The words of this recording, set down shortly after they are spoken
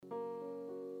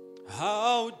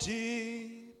How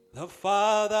deep the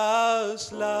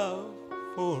Father's love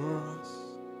for us,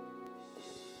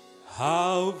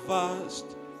 how vast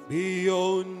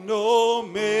beyond no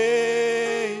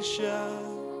measure,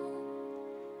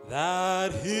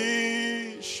 that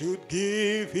He should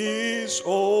give His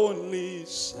only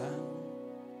Son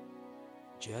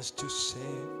just to save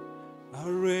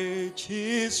a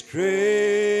wretched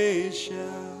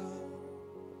treasure.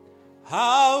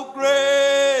 How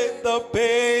great the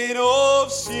pain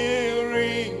of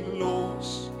searing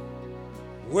loss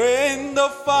when the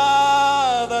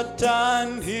Father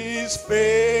turned His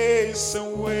face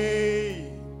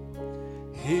away.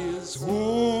 His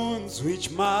wounds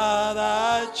which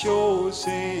Mother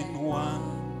chosen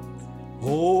one,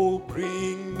 oh,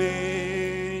 bring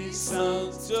many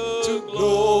sons to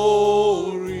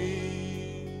glory.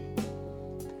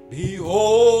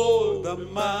 Behold the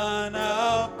man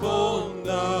upon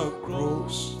the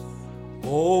cross,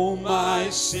 all my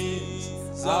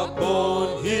sins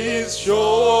upon His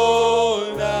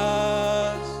shoulders.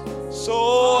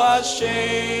 So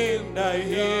ashamed I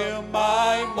hear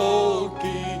my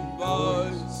mocking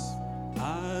voice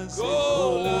as it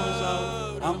goes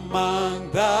out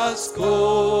among the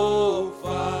scoffers.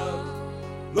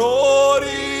 Lord,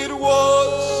 it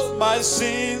was my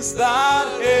sins that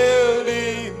held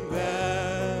Him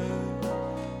there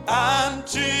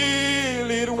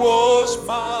until it was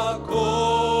accomplished.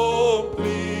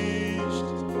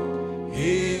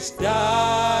 His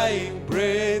dying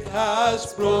breath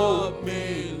has brought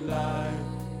me life.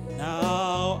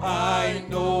 Now I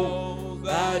know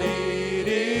that it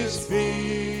is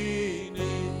finished.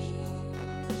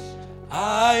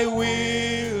 I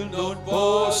will not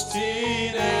boast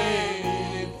in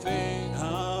anything,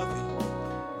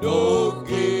 no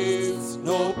gifts,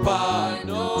 no power,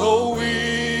 no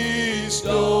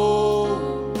wisdom,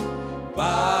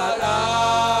 but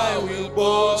I will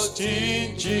boast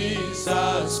in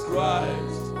Jesus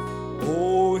Christ,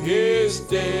 oh, His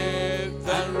death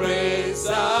and resurrection.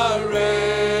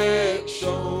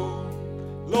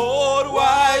 Lord,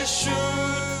 why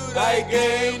should I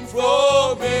gain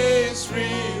from His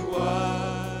reward?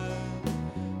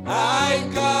 I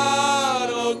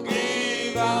cannot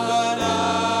give an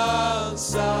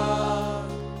answer,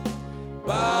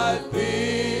 but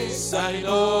this I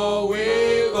know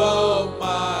with all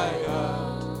my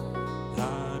heart,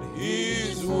 that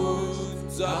His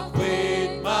wounds have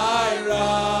paid my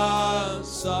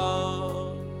ransom.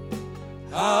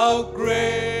 How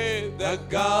great the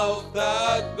gulf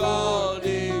that God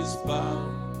is bound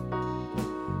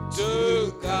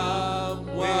to come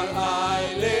where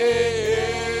I lay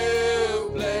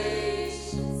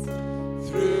place.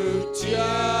 Through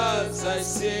tears I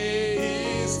see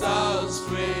His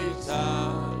outstretched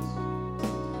arms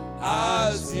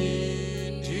as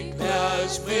He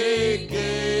declares me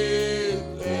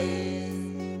guiltless.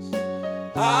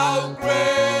 How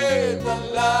great the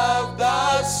love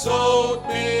that sought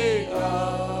me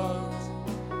out,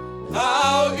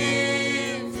 how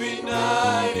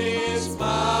infinite His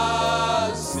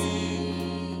mercy.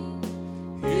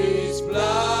 His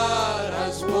blood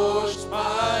has washed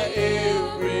my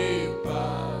every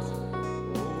part,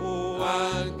 oh,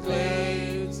 and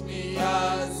cleansed me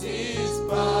as His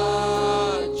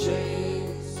purchase.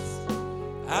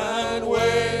 And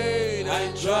when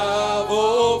I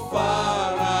travel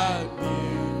far and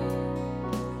near,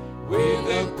 with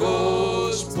the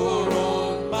gospel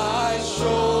on my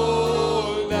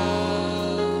shoulders,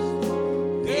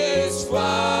 this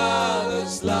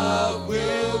Father's love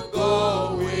will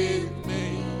go with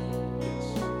me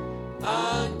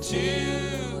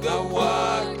until the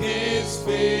work is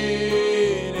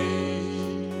finished.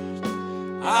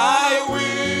 I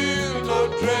will not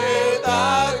dread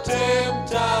the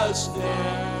tempter's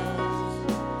snares,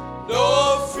 no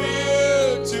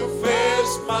fear to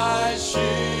face my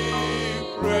shipwrecks.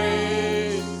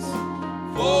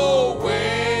 For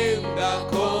when the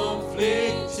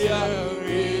conflict here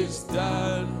is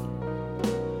done,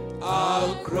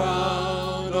 our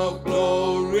crown of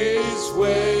glory is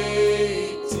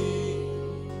waiting.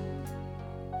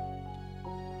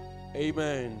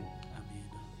 Amen.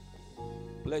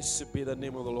 Blessed be the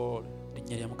name of the Lord.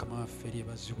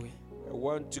 I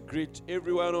want to greet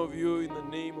every one of you in the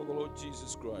name of the Lord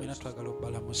Jesus Christ.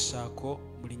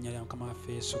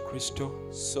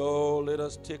 So let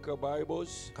us take our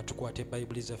Bibles,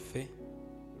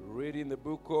 read in the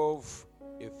book of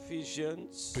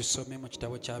Ephesians,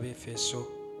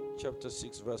 chapter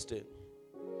 6, verse 10.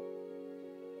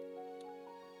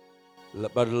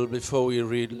 But before we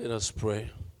read, let us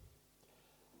pray.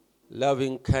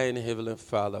 Loving, kind Heavenly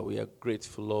Father, we are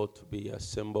grateful, Lord, to be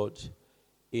assembled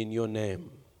in your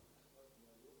name.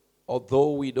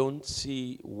 although we don't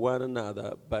see one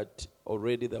another, but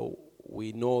already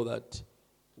we know that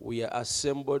we are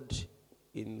assembled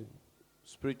in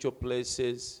spiritual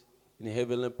places, in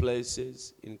heavenly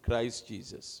places, in Christ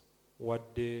Jesus.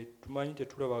 Wadde tumanyi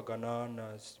tetulabagana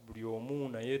na buli omu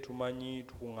naye tumanyi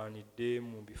tukuŋŋaanidde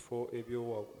mu bifo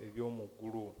eby'omu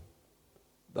ggulu.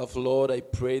 Therefore, Lord, I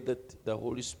pray that the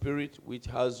Holy Spirit, which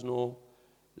has no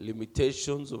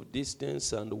limitations of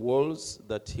distance and walls,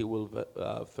 that He will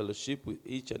fellowship with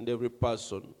each and every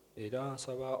person. Era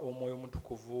nsaba Omwoyo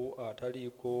Mutukuvu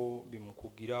ataliiko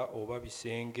bimukugira oba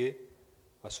bisenge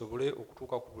asobole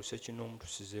okutuuka ku luseki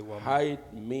n'omutusize wamu.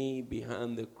 Hide me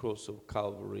behind the cross of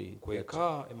Calvary.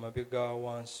 Kweka emabega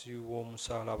wansi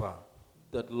w'omusaalaba.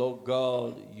 That, Lord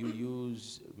God, you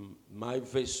use my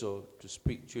vessel to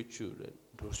speak to your children.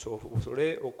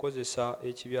 Tusobole okukozesa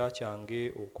ekibya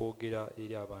kyange okwogera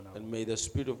eri abaana. And may the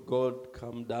Spirit of God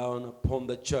come down upon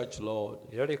the church, Lord.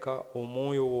 Era leka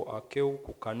omwoyo akeewo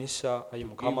ku kkanisa ayi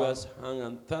Give Mukama us hunger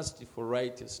and thirsty for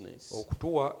righteousness.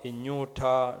 okutuwa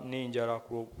ennyota n'enjala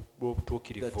ku That a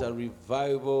lw'obutuukirivu.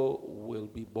 revival will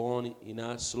be born in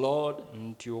us, Lord.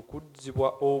 Nti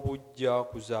okuzzibwa obujja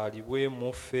kuzaalibwe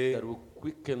mu ffe. That will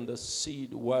quicken the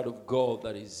seed word of God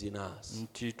that is in us.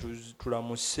 Nti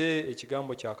tulamuse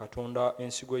ekigambo kya Katonda,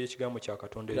 ensigo y'ekigambo kya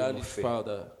Katonda eri Grant mu it, ffe.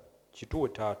 Father, Kituwe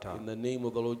Taata, in the name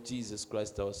of the Lord Jesus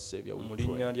Christ, our Savior, mu we pray.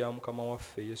 linnya lya Mukama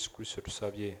waffe Yesu Kristo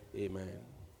tusabye. Amen.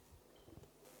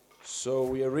 So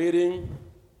we are reading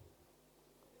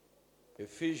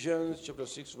Ephesians chapter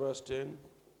 6, verse 10.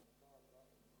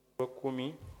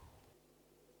 10.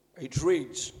 It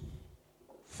reads,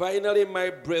 "Finally, my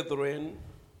brethren,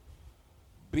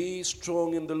 be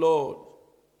strong in the Lord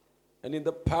and in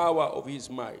the power of his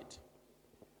might.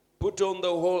 Put on the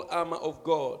whole armor of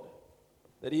God,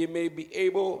 that ye may be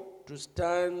able to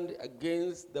stand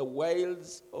against the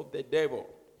wiles of the devil.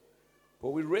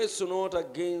 For we wrestle not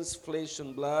against flesh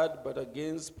and blood, but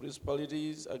against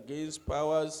principalities, against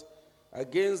powers,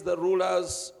 against the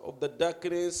rulers of the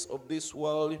darkness of this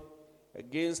world,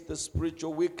 against the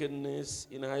spiritual wickedness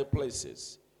in high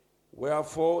places.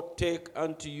 Wherefore take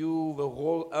unto you the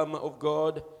whole armor of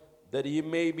God, that ye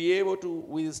may be able to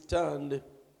withstand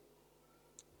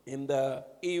in the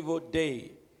evil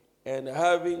day, and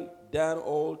having done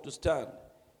all to stand.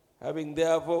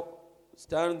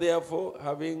 Stand therefore,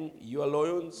 having your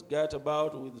loins girt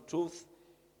about with truth,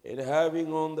 and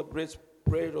having on the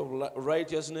breastplate of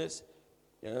righteousness,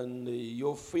 and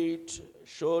your feet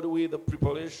shod with the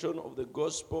preparation of the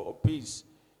gospel of peace.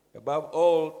 Above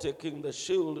all, taking the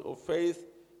shield of faith,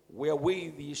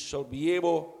 wherewith ye shall be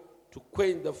able to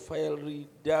quench the fiery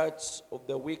darts of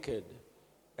the wicked,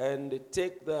 and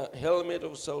take the helmet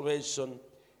of salvation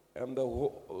and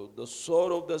the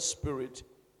sword of the Spirit,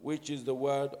 which is the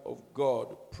word of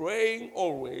God, praying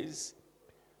always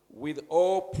with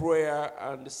all prayer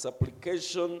and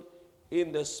supplication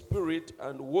in the Spirit,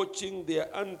 and watching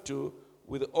thereunto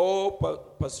with all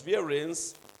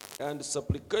perseverance and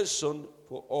supplication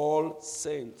for all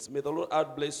saints." May the Lord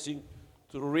add blessing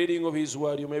to the reading of his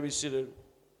word. You may be seated.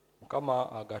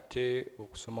 Mukama agatte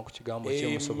okusoma ku kigambo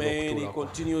kye musobola Amen. He okutuulako.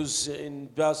 continues in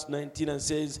verse 19 and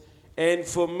says, "And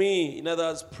for me," in other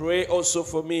words, pray also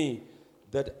for me,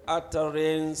 "that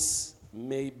utterance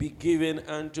may be given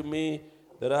unto me,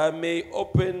 that I may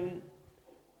open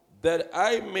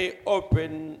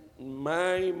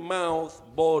my mouth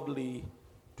boldly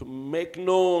to make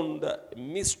known the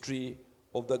mystery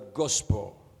of the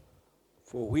gospel,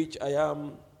 for which I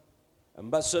am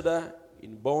ambassador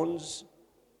in bonds,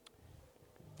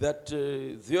 that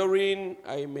therein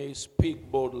I may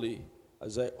speak boldly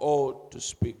as I ought to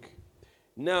speak."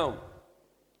 Now,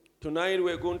 tonight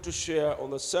we're going to share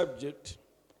on the subject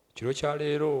Kiro kya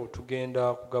leero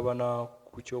tugenda kugabana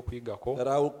ku ky'okuyigako that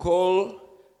I will call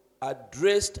a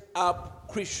dressed up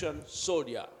Christian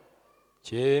soldier.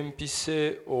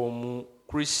 kyempise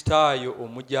omukristaayo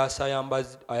omujaasi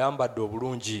ayambadde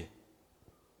obulungi.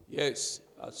 Yes,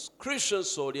 a Christian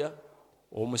soldier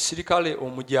Omusirikale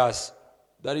omujaasi,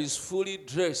 that is fully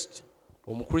dressed.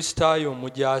 omukristaayo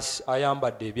omujaasi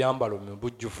ayambadde ebyambalo mu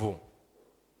bujjuvu.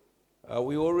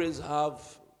 We always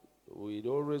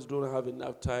don't have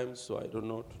enough time, so I don't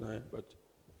know tonight, but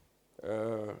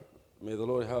may the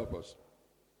Lord help us.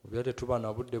 Bya tetuba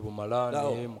na budde bumala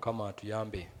Now, naye Mukama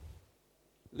atuyambe.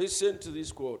 Listen to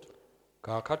this quote.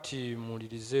 Kaakati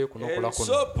muwulirize kuno And okulako.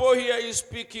 so Paul here is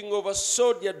speaking of a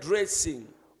soldier dressing,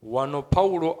 Wano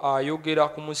Pawulo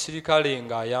ayogera ku musirikale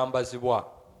ng'ayambazibwa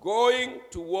going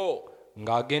to war.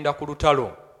 ng'agenda ku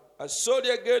lutalo. A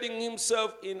soldier getting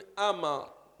himself in armor,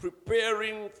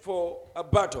 preparing for a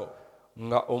battle.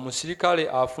 nga omusirikale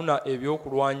afuna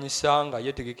ebyokulwanyisa nga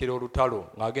yetegekera olutalo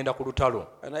ng'agenda ku lutalo.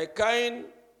 And I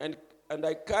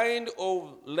kind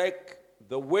of like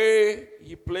the way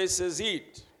he places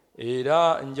it.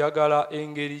 Era njagala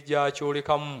engeri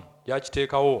gy'akyolekamu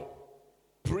gy'akiteekawo.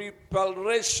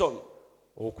 Preparation.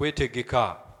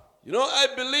 Okwetegeka. You know, I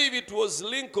believe it was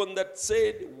Lincoln that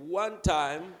said one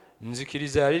time,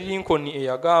 nzikiriza yali Lincoln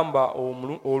eyagamba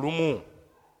olumu,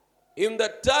 in the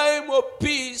time of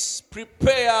peace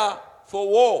prepare for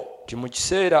war. Ti mu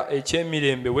kiseera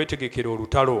eky'emirembe weetegekera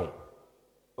olutalo.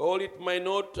 Or it might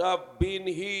not have been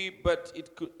he, but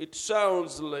it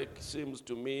sounds like, seems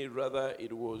to me, rather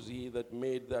it was he that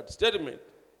made that statement.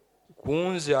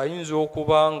 Kunze ayinza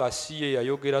okuba nga si ye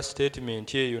yayogera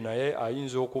statement eyo, naye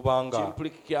ayinza okuba nga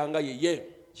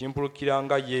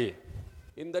kimpulukiranga ye.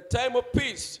 In the time of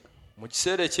peace, mu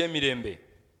kiseera eky'emirembe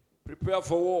prepare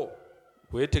for war.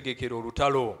 weetegekera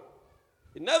olutalo.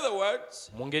 In other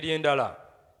words, mu ngeri endala,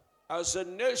 as a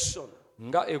nation,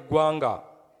 nga eggwanga,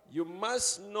 you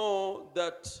must know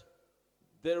that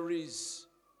there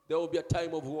will be a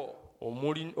time of war.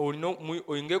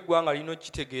 ng'eggwanga lino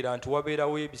kitegeera nti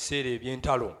wabeerawo ebiseera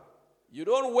eby'entalo. You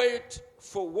don't wait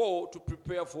for war to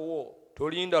prepare for war.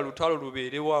 Tolinda lutalo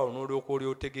lubeerewo n'olyoka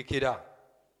olyotegekera.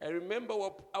 I remember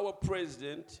our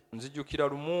president, nzijukira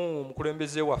lumu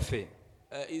omukulembeze waffe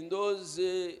in those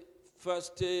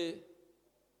first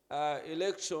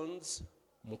elections,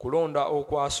 mu kulonda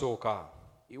okwasooka,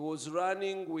 he was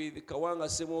running with Kawanga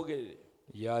Semwogerere.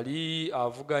 yali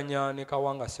avuganya ne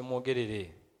Kawanga Semwogerere.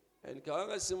 And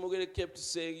Kawanga Semwogerere kept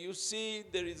saying, you see,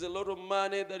 there is a lot of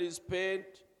money that is spent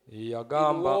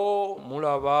yagamba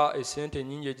mulaba essente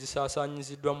nnyingi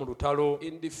ezisaasaanyiziddwa mu lutalo,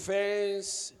 in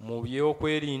defense, mu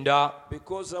byokwerinda,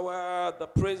 because the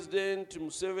president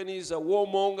Museveni is a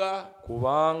warmonger.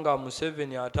 kubanga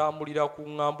Museveni atambulira ku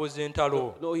ŋŋambo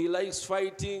z'entalo. No, he likes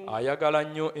fighting. Ayagala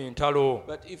nnyo entalo.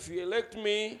 But if you elect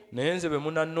me, naye nze bwe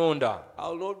munannonda,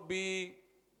 I'll not be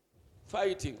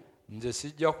fighting. nze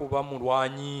sijja kuba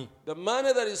mulwanyi. The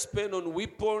money that is spent on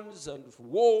weapons and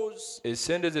wars,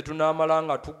 essente ze tunaamala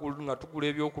nga tugula we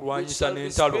ebyokulwanyisa shall be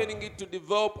n'entalo, spending it to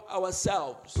develop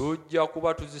ourselves. tujja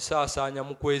kuba tuzisaasaanya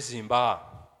mu kwezimba.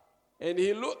 And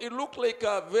it looked like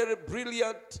a very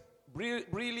brilliant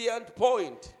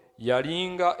point.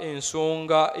 Yalinga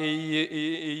ensonga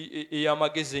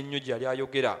ey'amagezi ennyo gye yali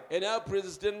ayogera. And our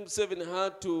President Museveni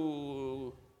had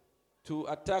to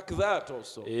attack that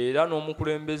also, Era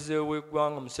n'omukulembeze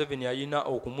w'eggwanga Museveni yalina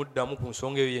okumuddamu ku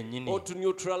nsonga eyo yennyini, or to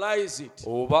neutralize it.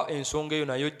 oba ensonga eyo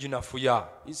nayo ginafuya.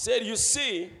 He said, you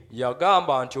see,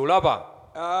 Yagamba nti olaba,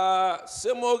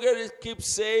 Semwogerere keeps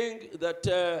saying that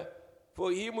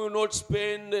for him will not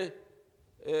spend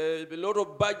a lot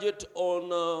of budget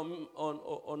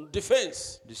on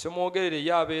defense, Semwogerere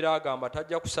ye abeera agamba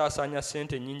tajja kusaasaanya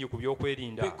ssente nnyingi ku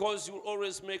byokwerinda, because you will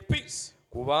always make peace.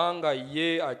 kubanga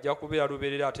ye ajja kubeera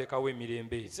lubeerera ateekawo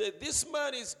emirembe. He said, this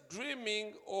man is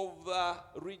dreaming of the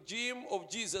regime of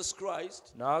Jesus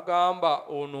Christ, N'agamba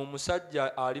ono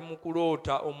omusajja ali mu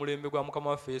kuloota omulembe gwa Mukama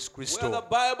waffe Yesu where the Kristo.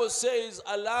 Bible says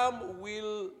a lamb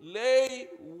will lay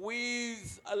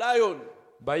with a lion.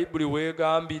 Bayibuli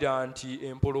weegambira nti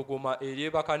empologoma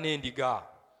eryebaka n'endiga.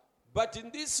 But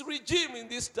in this regime, in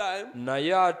this time,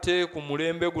 Naye ate ku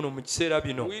mulembe guno mu kiseera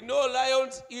bino we know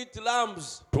lions eat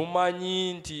lambs.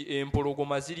 tumanyi nti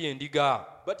empologoma zirya endiga.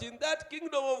 But in that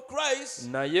kingdom of Christ,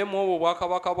 Naye mu obwo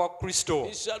bwakabaka bwa Kristo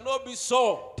it shall not be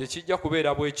so. tekijja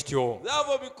kubeera bwe kityo.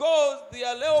 Therefore, because there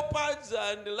are leopards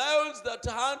and lions that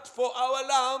hunt for our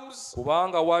lambs,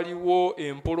 Kubanga waliwo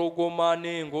empologoma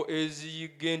n'engo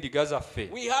eziyigga endiga zaffe,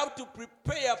 we have to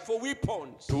prepare for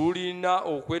weapons. tulina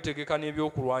okwetegeka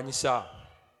n'ebyokulwanyisa.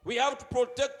 We have to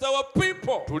protect our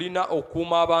people. Tulina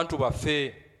okukuuma abantu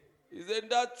baffe. Isn't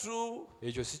that true?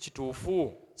 Ekyo si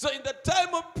kituufu? So in the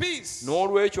time of peace,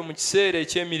 N'olwekyo mu kiseera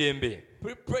eky'emirembe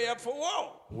prepare for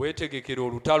war. weetegekera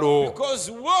olutalo,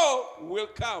 Because war will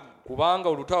come. kubanga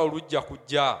olutalo lujja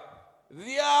kujja.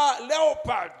 There are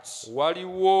leopards.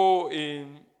 Waliwo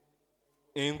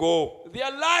engo, There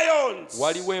are lions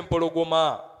waliwo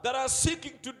empologoma that are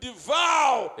seeking to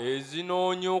devour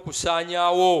ezinoonya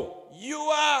okusaanyaawo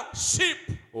your sheep.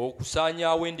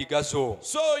 okusaanyaawo endiga zo.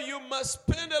 So you must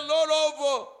spend a lot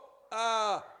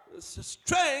of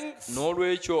strength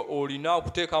N'olwekyo olina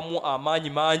okuteekamu amaanyi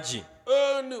mangi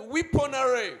on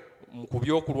weaponry. ku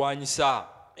byokulwanyisa.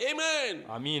 Amen.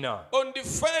 Amiina. On Ku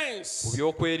defense.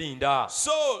 byokwerinda.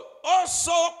 So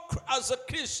also as a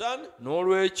Christian,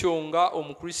 N'olwekyo nga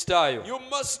omukristaayo you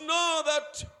must know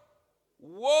that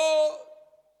war,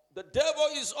 the devil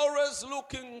is always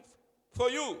looking for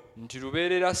you. nti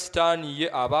lubeerera sitaani ye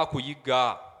aba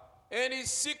akuyigga. and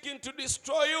is seeking to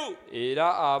destroy you.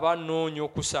 era aba annoonya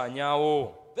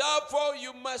okusaanyaawo. Therefore,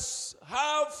 you must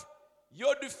have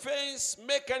your defense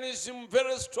mechanism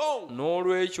very strong.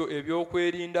 N'olwekyo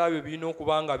ebyokwerinda byo birina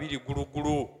okuba nga biri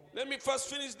gulugulu. Let me first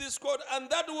finish this quote, and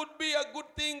that would be a good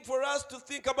thing for us to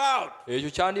think about.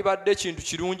 Ekyo kyandibadde kintu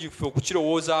kirungi ffe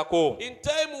okukirowoozaako. In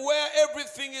time where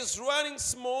everything is running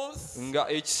smooth, nga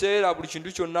ekiseera buli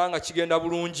kintu kyonna nga kigenda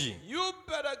bulungi, you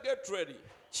better get ready.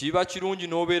 kiba kirungi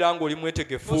n'obeera ng'oli For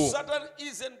mwetegefu. Satan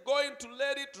isn't going to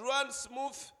let it run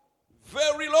smooth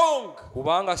very long.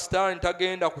 Kubanga sitaani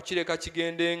tagenda kukireka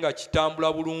kigende nga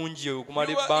kitambula bulungi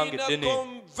okumala You are ebbanga in a eddene.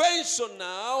 convention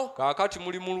now, Kaakati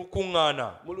muli mu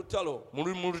lukuŋŋaana, mulutalo,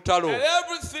 muli mu lutalo. and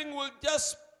everything will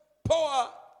just pour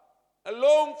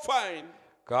along fine.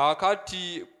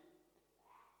 Kaakati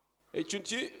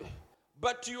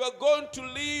But you are going to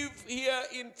leave here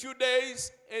in few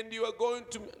days, and you are going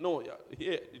to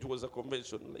here it was a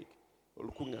convention like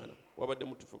olukungana wabadde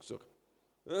mutufu kusoka.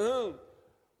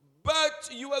 But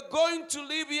you are going to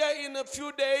leave here in a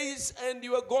few days, and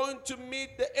you are going to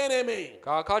meet the enemy.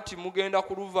 kaakati mugenda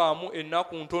kuluvaamu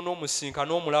ennaku ntono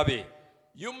musinkane omulabe.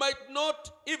 You might not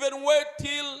even wait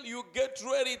till you get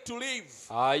ready to leave.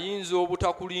 Ayinza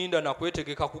obutakulinda na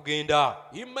kwetegeka kugenda.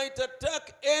 He might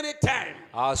attack anytime.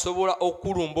 Asobola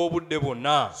okukulumba obudde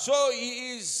bwonna. So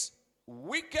he is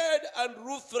wicked and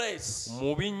ruthless.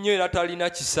 Mubi nnyo era talina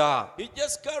kisa. He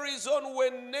just carries on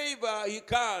whenever he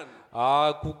can.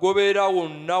 Akugobera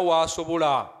wonna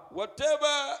w'asobola.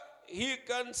 Whatever he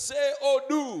can say or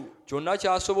do, Kyonna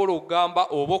ky'asobola okugamba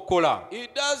oba okukola, he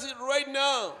does it right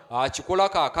now. akikola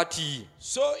kaakati.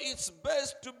 So it's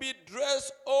best to be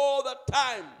dressed all the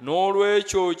time.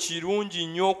 N'olwekyo kirungi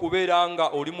nnyo okubeera nga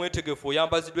oli mwetegefu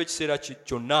oyambaziddwa ekiseera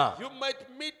kyonna. You might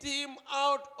meet him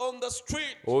out on the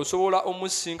street. Osobola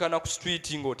omusisinkana ku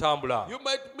street ng'otambula. You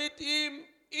might meet him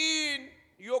in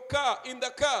your car, in the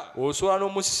car. Osobola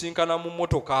n'omusisinkana mu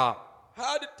mmotoka.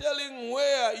 Hard telling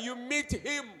where you meet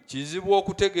him. Kizibu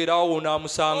okutegeerawo Or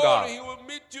w'onaamusanga. he will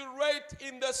meet you right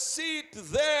in the seat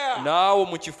there. Naawe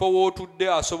mu kifo w'otudde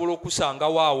asobola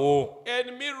okusangawo awo.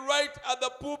 And me right at the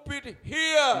pulpit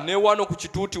here. Ne wano ku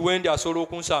kituuti wendi asobola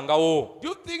okunsangawo. Do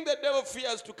you think the devil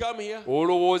fears to come here?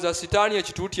 Olowooza sitaani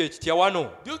ekituuti ekitya wano?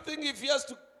 Do you think if he has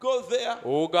to go there?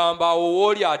 Ogamba awo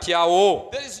w'oli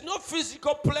atyawo. There is no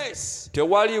physical place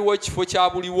Tewaliiwo ekifo kya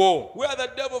buliwo. where the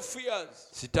devil fears.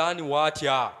 Sitaani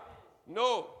w'atya.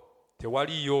 No.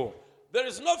 Tewaliiyo. There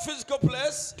is no physical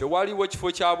place. Tewaliiwo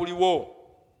ekifo kya buliwo.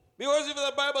 Because if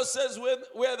the Bible says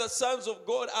where the sons of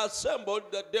God are assembled,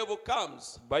 the devil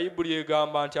comes. Bayibuli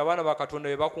egamba nti abaana ba Katonda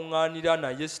bwe bakuŋŋaanira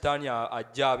naye sitaani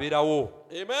ajja abeerawo.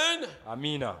 Amen.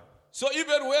 Amiina. So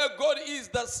even where God is,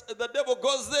 the devil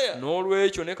goes there.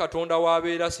 N'olwekyo ne Katonda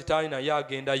w'abeera sitaani naye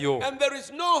agendayo. And there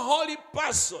is no holy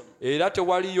person. Era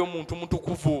tewaliiyo muntu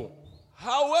mutukuvu.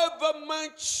 However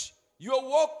much you're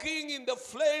walking in the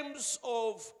flames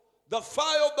of the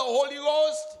fire of the Holy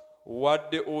Ghost,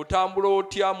 Wadde otambula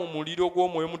otya mu muliro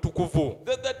gw'omwoyo mutukuvu.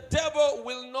 that the devil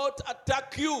will not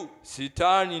attack you.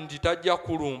 Sitaani nti tajja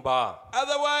kulumba.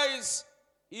 Otherwise,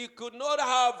 he could not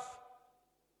have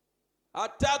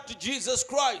attacked Jesus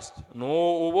Christ. No,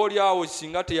 oba oli awo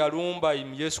singa teyalumba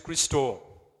Yesu Kristo.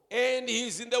 And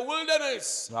he's in the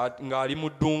wilderness ng'ali mu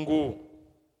ddungu.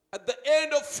 at the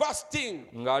end of fasting.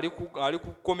 Ng'ali ku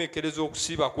kukomekereza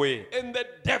okusiiba kwe. And the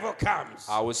devil comes.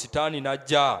 Awo sitaani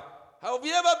n'ajja. Have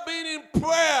you ever been in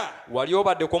prayer Wali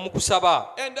obaddeko mu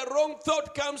kusaba. and the wrong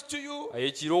thought comes to you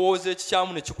Ekirowoozo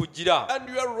ekikyamu ne kikujjira. and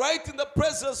you are right in the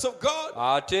presence of God?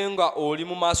 Ate nga oli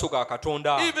mu maaso ga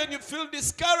Katonda. Even you feel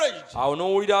discouraged. Awo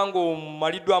n'owulira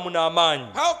ng'omaliddwamu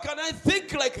n'amaanyi. How can I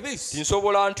think like this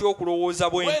Tinsobola ntya okulowooza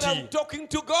bwe when I'm nti talking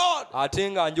to God?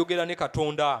 ate nga njogera ne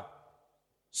Katonda.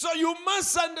 So you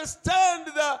must understand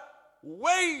the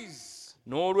ways,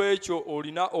 N'olwekyo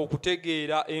olina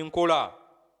okutegeera enkola.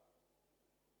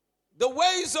 the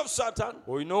ways of Satan,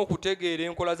 Olina okutegeera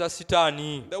enkola za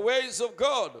sitaani the ways of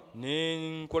God.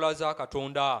 n'enkola za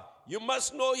Katonda. You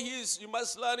must know you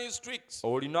must learn his tricks.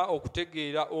 Olina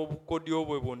okutegeera obukodyo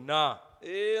bwe bwonna.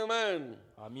 Amen.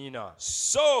 Amiina.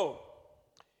 So,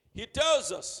 he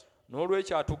tells us,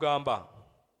 N'olwekyo atugamba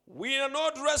we are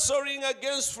not wrestling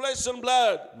against flesh and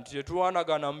blood, nti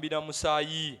tetulwanagana mubiri na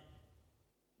musaayi,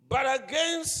 but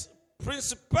against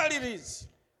principalities,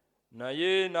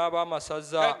 naye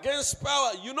n'ab'amasaza. against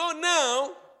power. You know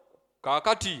now,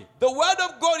 Kaakati the word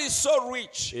of God is so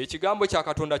rich. ekigambo kya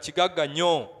Katonda kigagga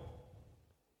nnyo.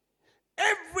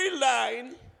 Every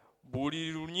line,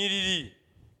 Buli lunyiriri,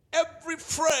 every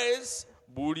phrase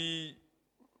buli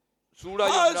ssuula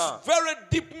has yonna very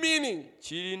deep meaning.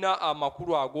 kirina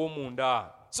amakulu ag'omunda.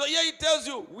 So here he tells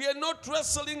you, we are not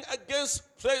wrestling against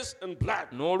flesh and blood.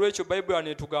 N'olwekyo Bayibuli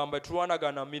netugamba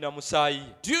tulwanagana mina musaayi.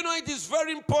 Do you know it is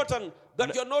very important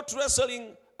that you're not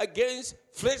wrestling against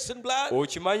flesh and blood?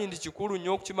 Okimanyi ndi kikulu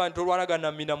nnyo okukimanya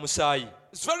tolwanagana mina musaayi.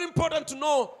 It's very important to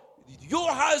know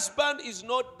your husband is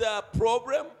not the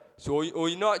problem. So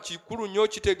oyina kikulu nnyo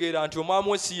kitegeera nti omwami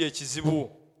wo si ye kizibu.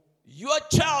 Your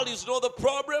child is not the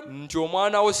problem. Nti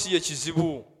omwana wo si ye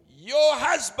kizibu. Your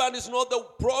husband is not the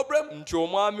problem. Nti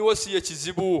omwami wo si ye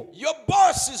kizibu. Your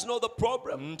boss is not the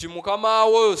problem. Nti mukama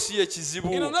wo si ye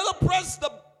kizibu. In another place,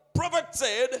 the prophet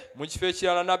said, Mu kifo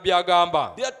ekirala nabbi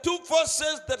agamba there are two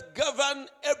forces that govern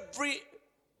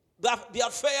the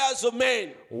affairs of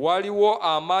men. waliwo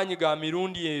amaanyi ga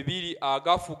mirundi ebiri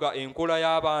agafuga enkola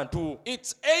y'abantu.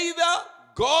 It's either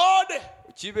God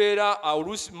Kibeera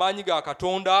oluusi maanyi ga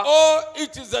Katonda or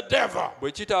it is the devil.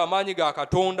 bwe kitaba amaanyi ga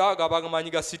Katonda gaba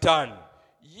maanyi ga Sitaani.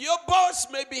 Your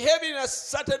boss may behave in a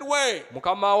certain way.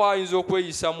 Mukama we ayinza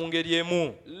okweyisa mu ngeri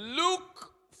emu.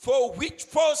 Look for which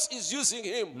force is using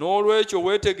him. N'olwekyo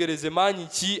weetegereze maanyi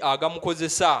ki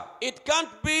agamukozesa. It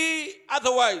can't be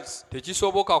otherwise.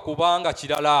 Tekisoboka kubanga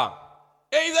kirala.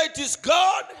 Either it is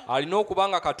God Alina okuba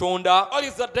nga Katonda or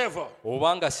it's the devil.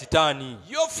 oba nga Sitaani.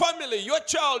 Your family, your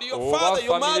child, your Oba father,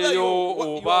 your mother, famire yo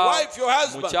your oba wife, your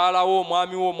husband. mukyala wo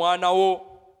omwami wo omwana wo.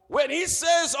 When he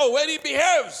says or when he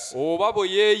behaves, Oba bwe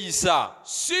yeeyisa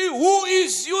see who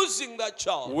is using that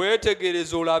child.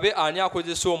 weetegereze olabe ani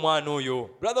akozesa omwana oyo.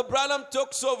 Brother Branham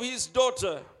talks of his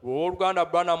daughter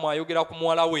Owooluganda Branham ayogera ku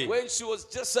muwala we when she was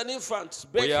just an infant,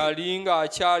 bwe Becky, yali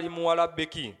ng'akyali muwala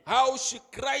Becky. how she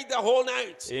cried the whole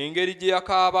night. Engeri gye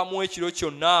yakaabamu ekiro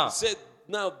kyonna. He said,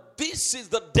 now this is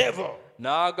the devil.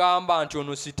 N'agamba nti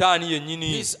ono Sitaani yennyini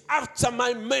He's after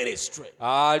my ministry.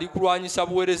 ali kulwanyisa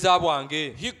buweereza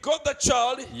bwange. He got the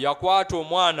child, Yakwata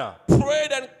omwana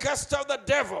prayed and cast out the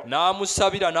devil.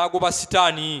 n'amusabira n'agoba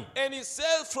Sitaani. And he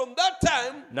says from that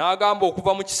time, N'agamba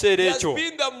okuva mu kiseera he has ekyo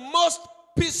been the most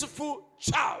peaceful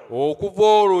child. okuva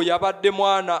olwo yabadde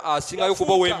mwana asingayo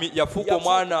yafuuka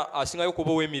omwana asingayo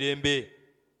kuba ow'emirembe.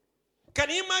 Can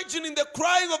you imagine in the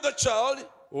crying of the child,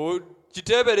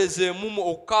 Kiteeberezeemu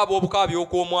okukaaba obukaabi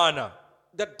okw'omwana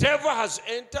the devil has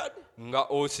entered. nga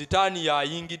Sitaani It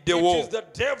yayingiddewo is the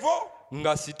devil.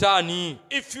 nga Sitaani.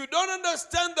 If you don't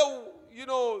understand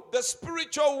the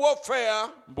spiritual warfare,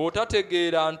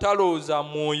 Bw'otategeera ntalo za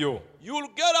mwoyo you'll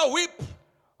get a whip.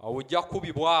 ojja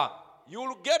kukubibwa.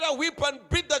 You'll get a whip and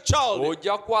beat the child.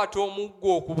 Ojja kukwata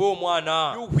omuggo okuba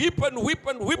omwana. You whip and whip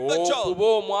and whip the child. Okuba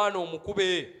omwana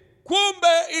omukube.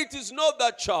 Kumbe, it is not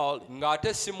that child.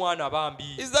 Ng'ate si mwana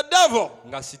bambi. It's the devil.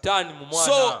 Nga Sitaani mu mwana.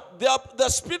 So the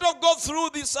Spirit of God through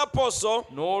this apostle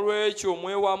N'olwekyo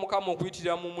omwoyo wa Mukama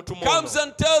okuyitira mu mutume comes ono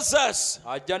and tells us,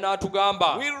 ajja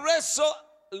n'atugamba we wrestle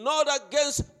not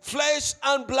against flesh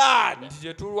and blood, nti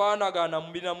tetulwanagana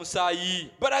mubiri na musaayi,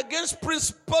 but against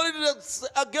principalities,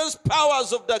 against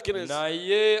powers of darkness.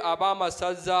 naye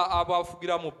ab'amasaza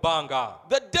abafugira mu bbanga.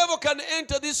 The devil can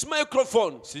enter this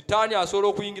microphone Sitaani asobola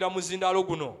okuyingira mu zindaalo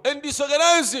guno and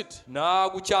disorganize it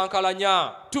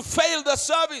n'agukyankalanya to fail the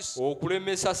service.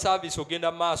 okulemesa saaviisi ogenda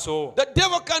mu maaso. The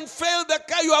devil can fail the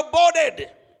car you are boarded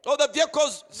or the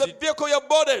vehicle you are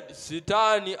boarded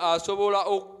Sitaani asobola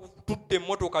okututta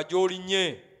emmotoka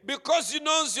gy'olinnye because he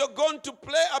knows you're going to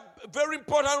play a very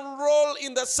important role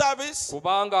in the service,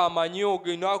 kubanga amanyi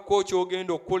ogendako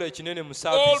ky'ogenda okukola ekinene mu or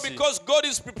saaviisi, because God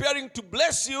is preparing to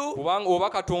bless you kubanga oba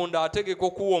Katonda ategeka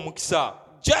okuwa omukisa.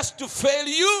 just to fail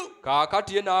you.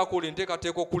 Kaakati ye n'akola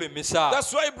enteekateeka okulemesa.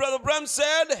 That's why Brother Branham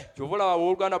said, Kyova olaba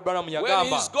owooluganda Branham when yagamba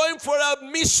he's going for a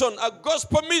mission, a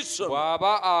gospel mission,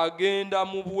 bw'aba agenda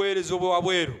mu buweereza obwa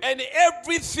bweru, and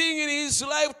everything in his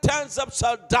life turns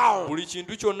upside down. buli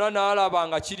kintu kyonna n'alaba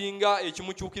nga kiringa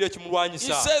ekimukyukira He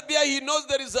ekimulwanyisa. said there he knows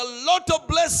there is a lot of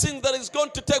blessing that is going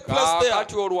to take place there.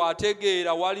 Kaakati olwo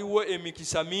ategeera waliwo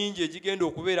emikisa mingi egigenda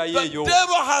okubeerayo The eyo,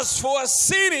 devil has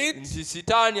foreseen it nti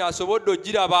Sitaani asobodde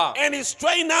ogiraba. and is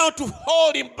trying now to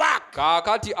hold him back,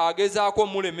 Kaakati agezaako to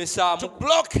omulemesa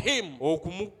block him.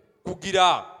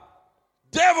 okumukugira.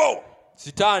 Devil.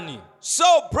 Sitaani.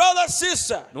 So, brother,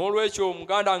 sister, N'olwekyo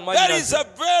omuganda that is amanyira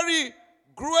a very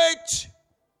great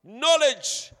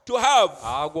knowledge to have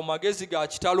ago magezi ga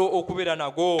kitalo okubeera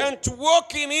nago and to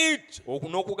walk in it and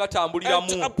n'okugatambuliramu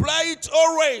to apply it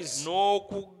always.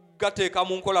 gateeka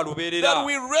mu nkola that lubeerera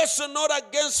we wrestle not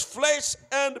against flesh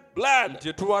and blood,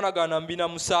 tetulwanagana mbina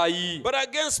musaayi but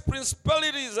against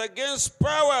principalities, against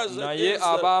powers, naye against the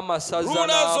ab'amasaza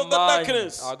rulers of the n'amaanyi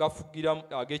darkness agafugira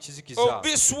ag'ekizikiza of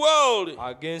this world,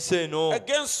 ag'ensi eno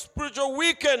against spiritual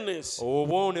wickedness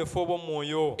obwonefu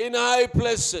obw'omwoyo in high mu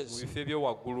places. bifo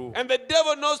ebyowaggulu. And the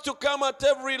devil knows to come at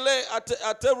every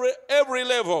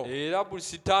level. Era buli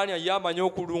sitaani ye amanyi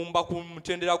okulumba ku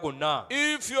mutendera gwonna.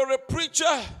 If you're a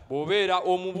preacher, Bw'obeera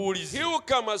omubuulizi he will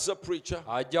come as a preacher.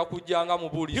 ajja kujja nga He will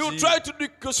mubuulizi, try to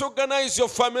disorganize your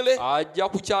family. ajja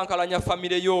kukyankalanya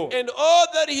famire yo, And all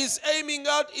that he's aiming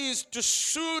at is to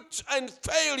shoot and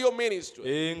fail your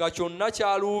ministry. nga kyonna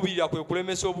ky'aluubirira kwe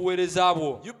kulemesa obuweereza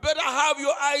bwo. You better have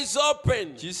your eyes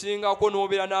open Kisingako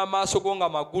n'obeera n'amaaso go nga to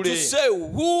maggule, say,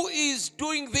 who is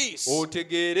doing this?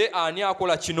 otegeere ani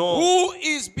akola kino, Who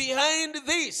is behind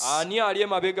this? ani ali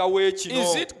emabega w'ekino,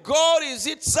 Is it God? Is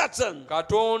it Satan?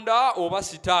 Katonda oba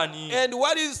sitaani, And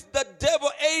what is the devil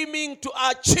aiming to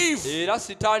achieve era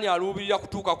sitaani aluubirira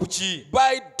kutuuka ku ki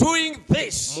by doing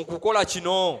this? mu kukola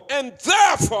kino. And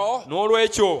therefore,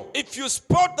 N'olwekyo if you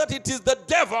spot that it is the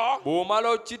devil, bw'omala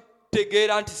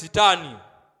okitegeera nti sitaani,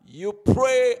 you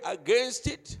pray against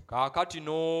it. kaakati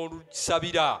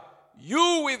n'olusabira,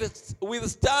 You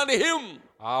withstand him.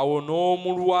 awo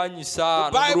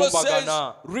n'omulwanyisa The Bible says,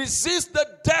 n'omulumbagana. resist the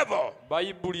devil,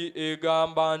 Bayibuli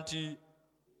egamba nti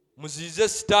muziize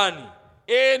sitaani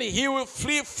and he will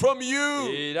flee from you.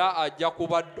 era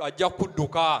ajja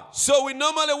kudduka. So we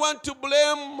normally want to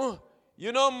blame,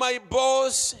 my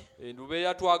boss,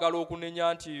 Lubeera twagala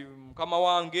okunenya nti mukama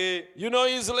wange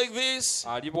he's like this.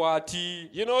 ali bw'ati.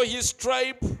 His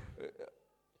tribe,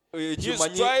 his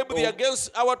Kimanyi- tribe, they're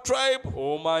against our tribe.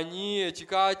 omanyi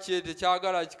ekika kye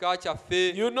tekyagala kika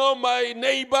kyaffe. My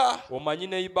neighbor, Omanyi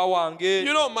neiba wange,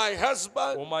 my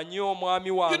husband, omanyi omwami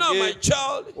my wange,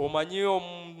 child, omanyi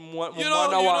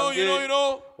omwana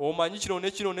wange, omanyi kino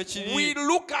ne kino ne We kiri.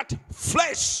 look at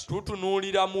flesh.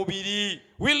 Tutunuulira mubiri,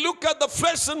 We look at the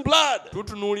flesh and blood.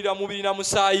 tutunuulira mubiri na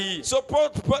musaayi. So Paul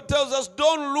tells us,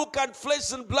 don't look at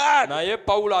flesh and blood. Naye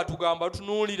Pawulo atugamba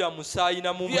tutunuulira musaayi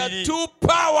na There are mubiri. two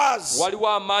powers Waliwo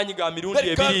amaanyi ga mirundi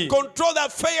that can ebiri control the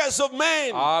affairs of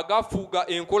men. agafuga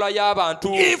enkola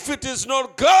y'abantu. If it is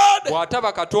not God,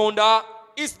 Bw'ataba Katonda,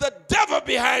 it's the devil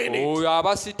behind it. oyo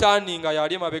aba sitaani nga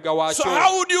yali emabega So waakyo.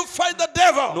 how would you fight the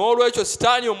devil? N'olwekyo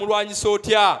sitaani omulwanyisa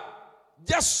otya?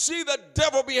 Just see the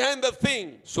devil behind the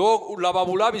thing. So laba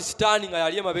bulabi sitaani nga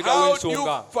yali emabega How do you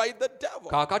w'ensonga. fight the devil?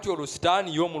 Kaakati olwo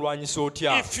sitaani ye omulwanyisa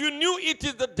otya? If you knew it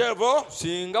is the devil,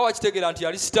 Singa wakitegeera nti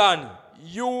yali sitaani,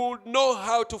 you would know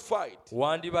how to fight.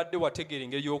 wandibadde wategeera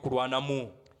engeri y'okulwanamu.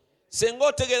 Senga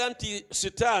otegeera nti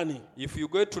sitaani If you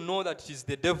get to know that it is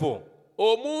the devil,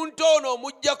 omuntu ono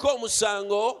omuggyako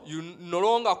omusango, you no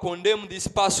longer condemn this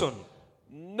person.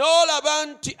 n'olaba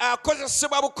nti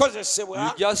akozesebwa You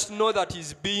bukozesebwa, just know that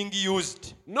he's being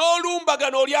used.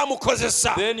 n'olumbagana oli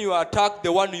amukozesa, Then you attack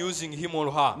the one using him or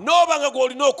her. n'oba nga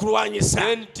gw'olina okulwanyisa.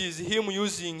 Then it is him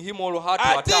using him or her to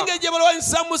Ate attack. engeri gye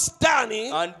balwanyisa mu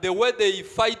sitaani And the way they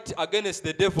fight against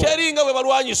the devil, teri nga bwe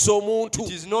balwanyisa omuntu.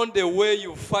 it is not the way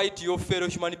you fight your fellow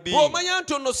human being. Bw'omanya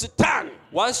nti ono sitaani,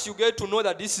 Once you get to know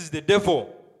that this is the devil,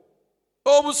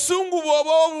 obusungu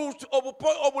bw'oba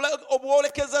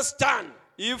obwolekeza sitaani,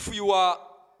 if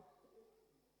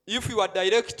you are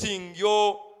directing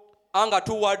your anger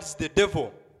towards the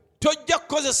devil, tojja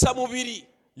kukozesa mubiri,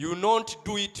 you don't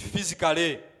do it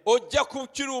physically. ojja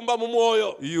kukirumba mu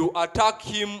mwoyo. You attack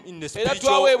him in the Era spiritual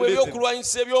twaweebwa level.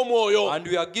 ebyokulwanyisa eby'omwoyo. And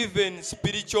we are given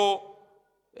spiritual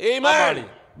Amen. amali.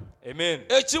 Amen.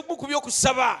 Ekimu ku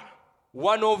by'okusaba,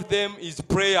 One of them is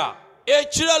prayer.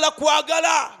 ekirala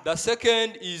kwagala. The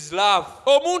second is love.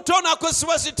 Omuntu ono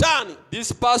akozesebwa sitaani,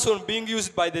 This person being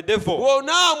used by the devil,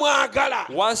 bw'onaamwagala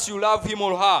once you love him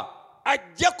or her,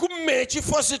 ajja kumma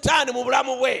ekifo sitaani mu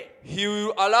bulamu bwe. he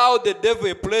will allow the devil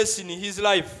a place in his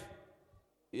life.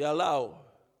 Yalaawo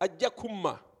ajja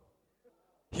kumma.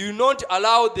 He will not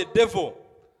allow the devil,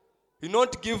 he will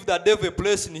not give the devil a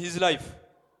place in his life.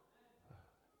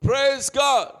 Praise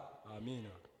God. Amen.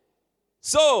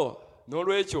 So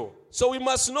N'olwekyo we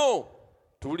must know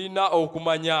tulina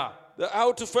okumanya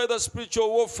how to fight the spiritual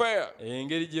warfare.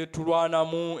 engeri gye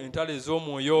tulwanamu entalo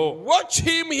ez'omwoyo. Watch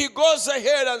him. He goes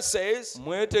ahead and says,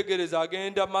 Mwetegereza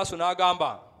agenda mu maaso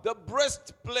n'agamba the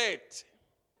breastplate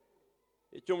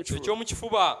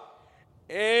ekyomukifuba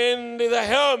and the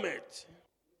helmet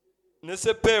ne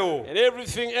seppeewo and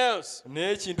everything else.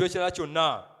 n'ekintu ekirala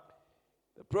kyonna.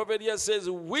 The prophet here says,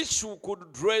 wish we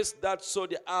could dress that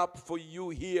sword up for you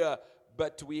here,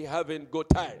 but we haven't got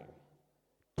time.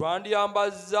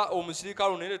 twandiyambazza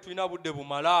omusirikale naye tulina budde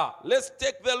bumala. Let's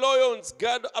take the lions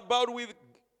guard about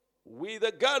with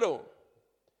a girdle.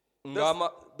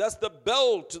 That's the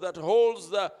belt that holds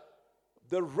the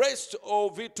rest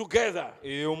of it together.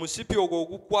 Omusipi ogwo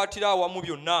ogukwatira awamu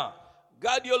byonna.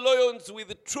 Guard your lions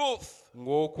with truth.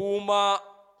 Ng'okuuma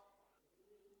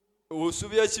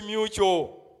osubya ekimyu kyo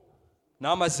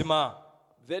n'amazima.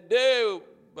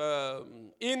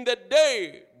 In the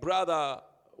day, brother,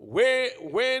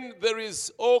 when there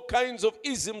is all kinds of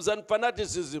isms and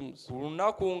fanaticisms, ku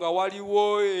lunaku nga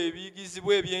waliwo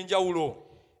ebiyigizibwa eby'enjawulo,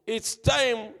 it's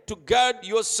time to guard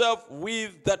yourself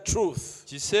with the truth.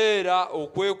 Kiseera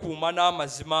okwekuuma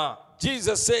n'amazima.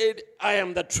 Jesus said, I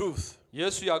am the truth.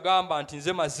 Yesu yagamba nti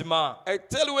nze mazima. I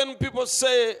tell you, when people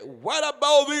say, what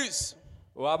about this?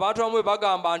 Abantu bamwe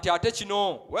bagamba nti ate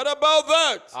kino. What about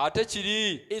that? Ate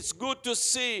kiri. It's good to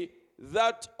see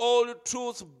that all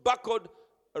truth buckled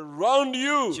around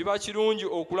you. Kiba kirungi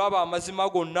okulaba amazima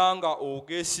gonna nga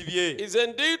ogeesibye.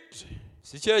 Isn't it?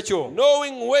 Si kyekyo.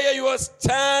 Knowing where you are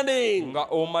standing. Nga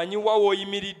omanyi wa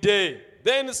w'oyimiridde.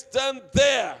 Then stand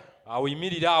there. Awo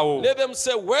yimirira awo. Let them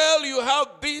say, well, you have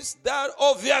this, that,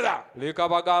 or the other. Leka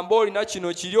bagambe olina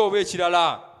kino kiri oba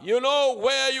ekirala. You know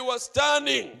where you are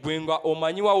standing. Gwe nga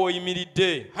omanyi wa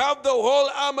w'oyimiridde. Have the whole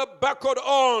armor buckled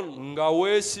on. Nga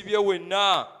weesibye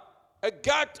wenna. A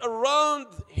gut around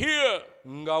here.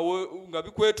 Nga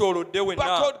bikwetoolodde wenna.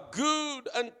 Buckled good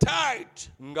and tight.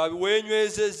 Nga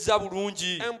weenywezezza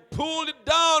bulungi. And pulled it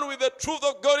down with the truth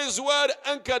of God's word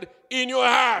anchored in your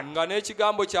heart. Nga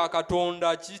n'ekigambo kya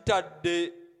Katonda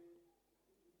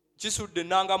kisudde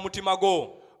ennanga mu mutima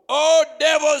gwo. All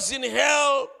devils in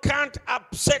hell can't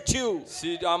upset you.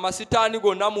 Amasitaani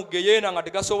gonna mu geyeena nga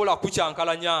tegasobola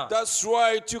kukyankalanya. That's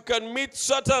right. You can meet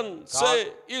Satan. Say,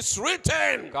 it's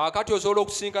written. Kaakati osobola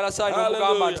okusinkana Sataani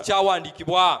n'omugamba nti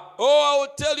kyawandiikibwa. Oh, I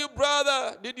will tell you,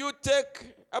 brother, did you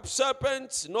take up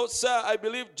serpents? No, sir. I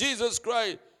believe Jesus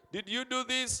Christ. Did you do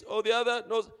this or the other?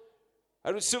 No. I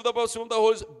received the baptism of the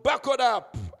Holy Spirit, buckled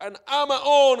up, and armor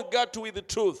on, got with the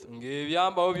truth.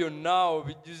 Ng'ebyambalo byonna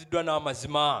obijjuziddwa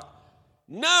n'amazima.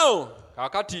 Now,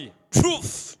 kaakati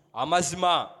truth,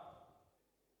 amazima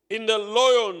in the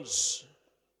loins,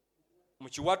 mu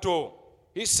kiwato.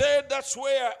 He said that's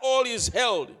where all is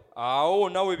held. Awo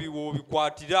nawe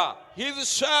bikwatira.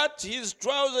 His shirt, his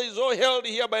trousers is all held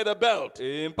here by the belt.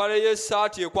 Empale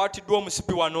y'essaati ekwatiddwa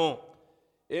omusipi wano.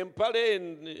 Empale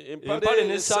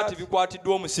n'essaati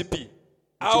bikwatiddwa omusipi.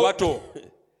 Kiwato.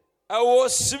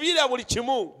 Awosibira buli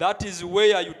kimu. That is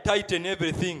where you tighten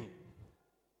everything.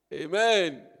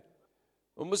 Amen.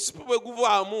 Omusipi bwe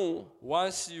guvaamu.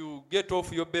 Once you get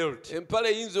off your belt. Empale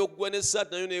eyinza okugwa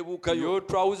n'essaati nayo n'ebuukayo. Your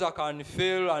trouser can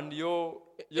fail and your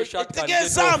shirt can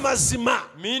get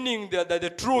off. Meaning that the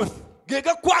truth.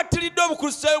 Gegakwatiridde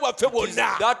obukristaayo bwaffe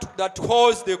bwonna. That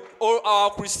holds all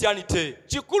our Christianity.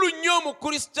 Kikulu nnyo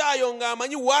omukristaayo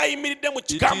ng'amanyi w'ayimiridde mu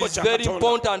kigambo kya Katonda. It is very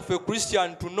important for a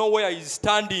Christian to know where he is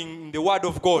standing in the word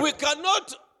of God. We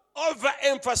cannot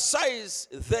overemphasize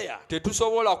there.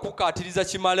 Tetusobola kukaatiriza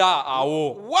kimala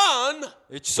awo. One,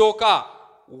 ekisooka,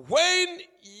 when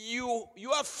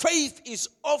your faith is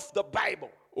off the Bible,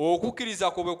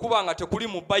 okukkiriza kwo bwe kuba nga tekuli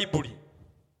mu Bayibuli,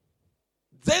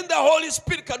 then the Holy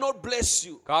Spirit cannot bless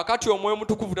you. Kaakati omwoyo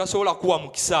mutukuvu tasobola kuwa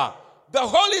mukisa. The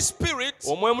Holy Spirit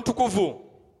omwoyo mutukuvu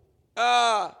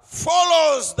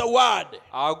follows the word.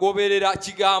 Agoberera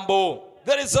kigambo.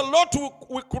 There is a lot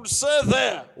we could say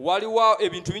there. Waliwo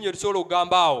ebintu bingi tusobola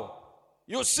okugamba awo.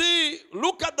 You see,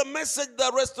 look at the message,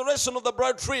 the restoration of the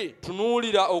bride tree.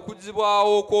 Tunuulira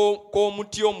okuzzibwawo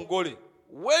kw'omuti omugole.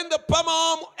 When the palm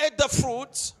arm ate the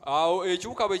fruits, awo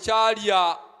ekiwuka bwe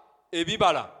kyalya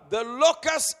ebibala, the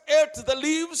locust ate the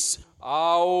leaves,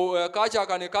 awo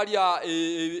kakyaka ne kalya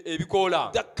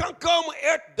ebikoola, the cankerworm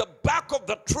ate the back of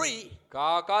the tree.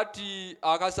 Kaakati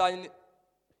akasaanyi,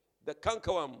 the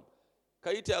cankerworm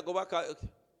kayite agoba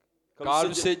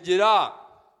kalusejjera.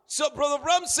 So Brother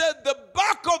Bram said the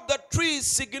back of the tree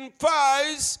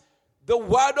signifies the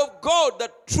word of God,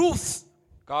 the truth.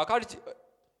 Kaakati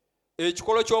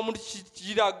ekikolo ky'omuntu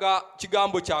kiraga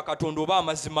kigambo kya Katonda oba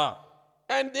amazima.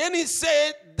 And then he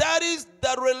said that is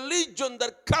the religion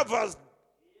that covers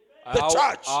the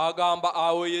church. Agamba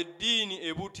awo yeddiini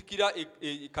ebuutikira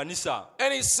kanisa.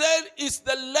 And he said it's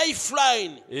the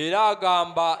lifeline. Era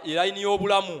agamba elayini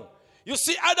y'obulamu. You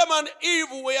see, Adam and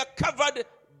Eve were covered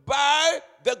by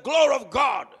the glory of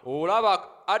God. Olaba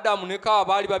Adamu ne Kawa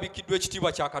baali babikkiddwa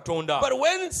ekitiibwa kya Katonda. But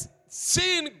when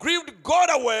sin grieved God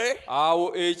away,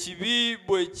 awo ekibi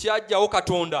bwe kyajjawo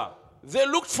Katonda, they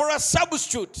looked for a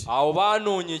substitute. Awo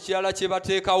baanoonya ekirala kye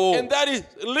bateekawo. And that is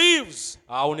leaves.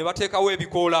 Awo ne bateekawo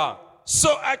ebikoola. So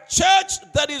a church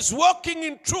that is walking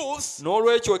in truth,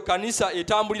 n'olwekyo ekkanisa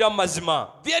etambulira mu mazima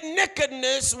their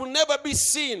nakedness will never be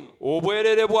seen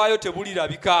obwereere bwayo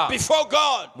tebulirabika before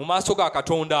God. mu maaso ga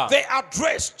Katonda. They are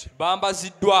dressed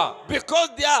Bambaziddwa because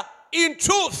they are in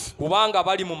truth. kubanga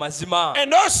bali mu mazima.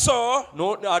 And also,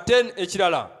 Ate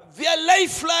ekirala, their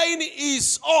lifeline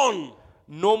is on.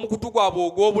 n'omukutu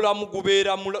gwabwe ogw'obulamu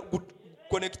gubeera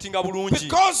connectinga bulungi.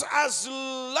 Because as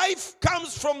life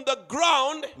comes from the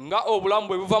ground, Nga obulamu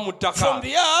bwe buva mu ttaka, from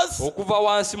the earth, okuva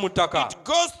wansi mu ttaka, it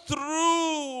goes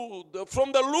through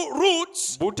from the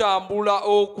roots butambula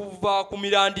okuva ku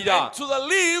mirandira and to the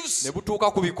leaves, ne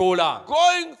butuuka ku bikoola,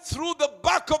 going through the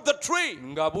back of the tree.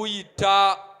 nga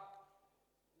buyita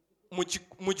mu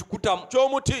kikuta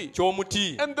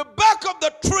ky'omuti. And the back of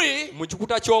the tree Mu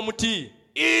kikuta ky'omuti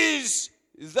is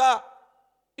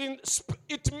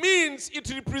it means it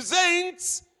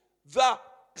represents the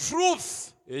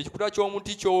truth, ekikuta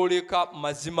ky'omuti kyoleka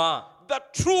mazima, the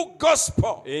true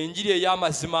gospel. enjiri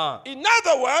ey'amazima. In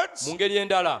other words, Mu ngeri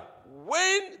endala,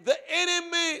 when the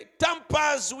enemy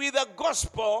tampers with the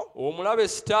gospel omulabe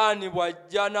sitaani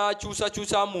bw'ajja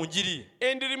n'akyusakyusa mu njiri,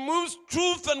 and removes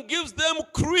truth and gives them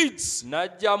creeds,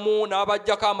 n'ajjamu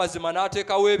n'abaggyako amazima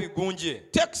n'ateekawo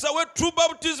ebigunje, takes away true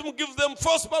baptism, gives them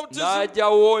false baptism,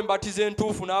 n'ajjawo embatizo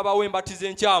entuufu n'abawo embatizo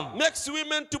enkyamu, makes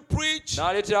women to preach,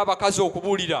 n'aleetera abakazi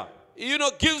okubuulira,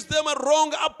 gives them a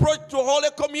wrong approach to Holy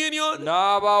Communion.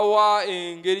 n'abawa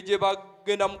engeri gye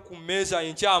bagenda ku mmeeza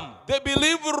enkyamu, They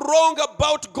believe wrong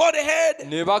about Godhead.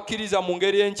 ne bakkiriza mu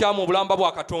ngeri enkyamu obulamba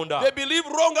bwa Katonda, They believe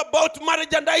wrong about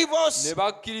marriage and divorce. ne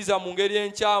bakkiriza mu ngeri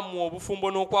enkyamu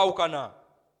obufumbo n'okwawukana.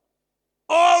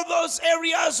 All those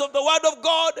areas of the Word of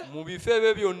God. Mu bifo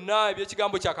ebyo byonna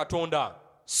eby'ekigambo kya Katonda,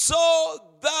 So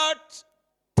that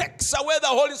takes away the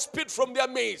Holy Spirit from their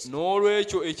midst.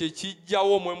 n'olwekyo ekyo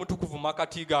kijjawo Omwoyo Mutukuvu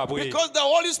makati gaabwe, Because the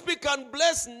Holy Spirit can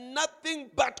bless nothing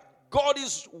but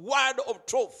God's word of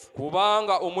truth.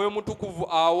 kubanga Omwoyo Mutukuvu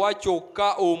awa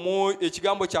kyokka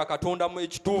ekigambo kya Katonda mu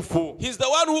ekituufu. He's the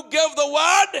one who gave the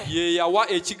word, Ye yawa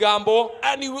ekigambo,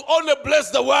 and he will only bless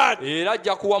the word. era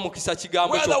ajja kuwa mukisa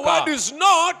kigambo Where the kyokka. word is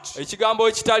not, Ekigambo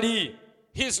ekitali,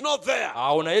 he's not there.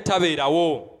 awo naye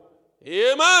tabeerawo.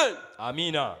 Amen.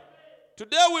 Amiina.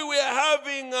 Today we were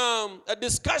having a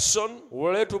discussion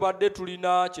Olwo tubadde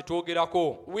tulina kye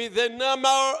twogerako with a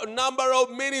number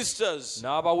of ministers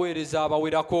n'abaweereza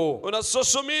abawerako on a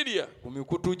social media. ku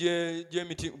mikutu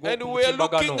And we are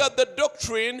looking at the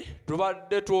doctrine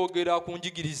tubadde twogera ku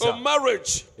njigiriza of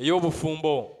marriage.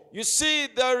 ey'obufumbo. You see,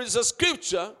 there is a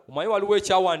scripture Omanyi waliwo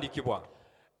ekyawandiikibwa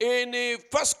in 1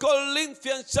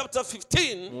 Corinthians chapter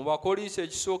 15, mu Bakolinso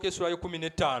ekisooka essula ya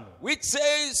 15, which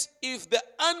says, if the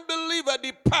unbeliever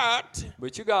depart bwe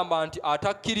kigamba nti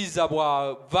atakkiriza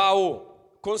bw'avaawo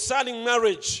concerning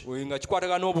marriage, nga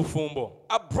kikwatagana n'obufumbo,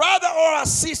 a brother or a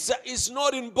sister is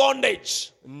not in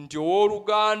bondage. nti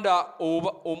owooluganda oba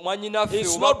omwanyinaffe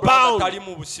It's oba not brother bound. tali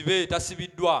mu busibe,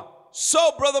 tasibiddwa. So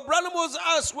Brother Branham was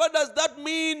asked, what does that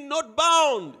mean, not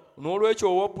bound? N'olwekyo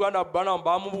owooluganda Branham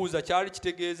baamubuuza kyali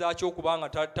kitegeeza ki okubanga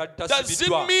Does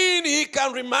tasibiddwa. it mean he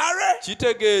can remarry?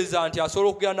 Kitegeeza nti asobola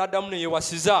okugenda n'addamu ne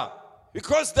yeewasiza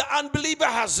Because the unbeliever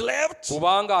has left.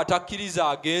 kubanga atakkiriza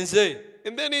agenze.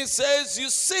 And then he says, you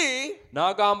see,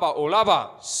 N'agamba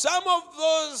olaba some of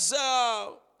those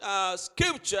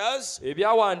scriptures,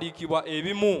 ebyawandiikibwa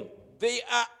ebimu they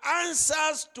are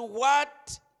answers to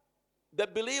what the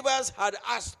believers had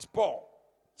asked Paul.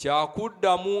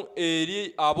 kyakuddamu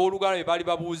eri abooluganda bye baali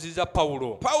babuuzizza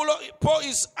Pawulo. Paul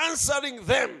is answering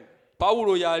them.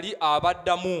 Pawulo yali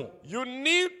abaddamu. You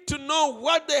need to know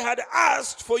what they had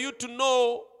asked for you to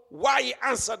know why he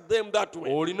answered them that way.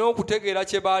 Olina okutegeera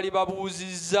kye baali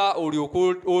babuuzizza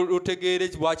olyoke otegeere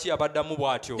lwaki yabaddamu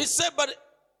bw'atyo. He said, but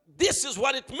this is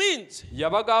what it means.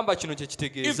 Yabagamba kino kye If the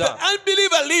kitegeeza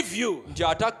unbeliever leave you nti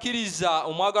atakkiriza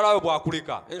omwagalwa we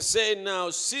bw'akuleka. and say, now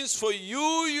since for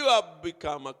you have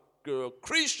become a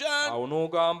Christian, Awo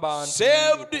n'ogamba nti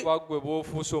saved, kuba ggwe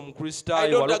bw'ofuuse I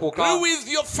omukristaayo don't agree walokoka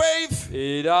with your faith.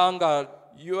 era nga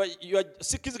You are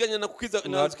sikiziganya na kukiza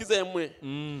yamwe.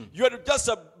 You are just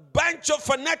a bunch of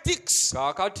fanatics.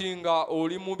 kaakati nga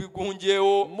oli mu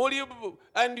bigunjeewo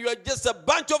And you are just a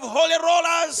bunch of holy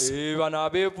rollers. bano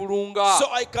abeevulunga. So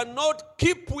I cannot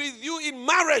keep with you in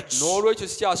marriage. N'olwekyo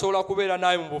sikyasobola kubeera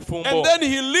naye mu And bufumbo. then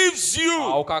he leaves you.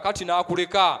 Awo kaakati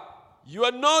n'akuleka. You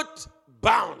are not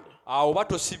bound. Awo oba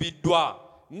tosibiddwa.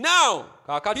 Now,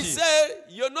 he Kaakati said,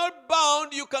 you're not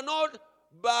bound. You cannot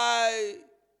by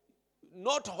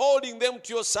not holding them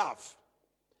to yourself.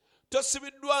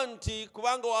 Tosibidwa nti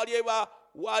kubanga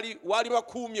wali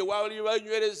bakumye wali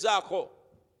banywerezaako.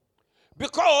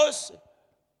 Because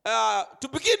To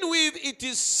begin with, it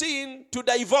is sin to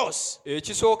divorce,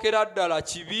 ekisookera ddala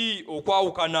kibi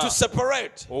okwawukana to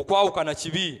separate. okwawukana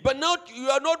kibi But you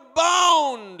are not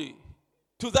bound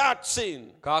to that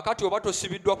sin. kaakati oba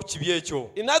tosibiddwa ku kibi ekyo.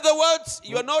 In other words,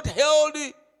 you are not held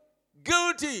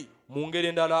guilty mu ngeri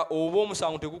endala oba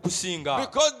omusango tegukusinga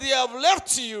because they have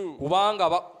left you. kubanga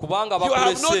You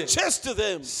have not bakulese chased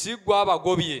them, si ggwe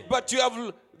abagobye but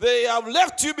they have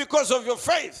left you because of your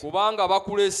faith. kubanga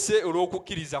bakulese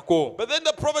olw'okukkirizako. But then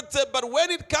the prophet said, but when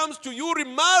it comes to you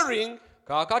remarrying,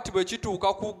 kaakati bwe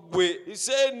kituuka ku ggwe he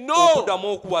said, no,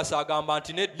 okuddamu okuwasa agamba nti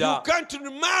you nedda can't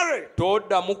remarry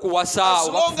toddamu kuwasa as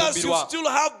oba long as you kufumbirwa. still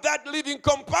have that living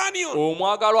companion.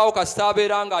 omwagalwawo kasita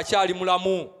abeera ng'akyali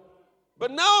mulamu.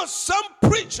 But now some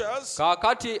preachers,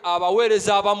 kaakati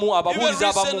abaweereza abamu even ababuuliza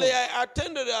abamu. recently I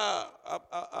attended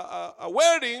a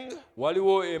wedding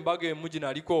waliwo embaga emu gye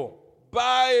naliko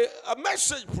by a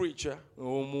message preacher,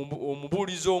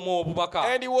 omubuulizi omu obubaka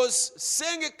and he was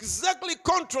saying exactly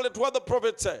contrary to what the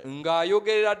prophet said.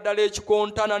 ng'ayogerera ddala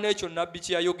ekikontana n'ekyo nnabbi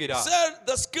kye yayogera. Said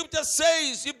the scripture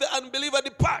says, if the unbeliever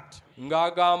depart,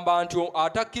 ng'agamba nti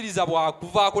atakkiriza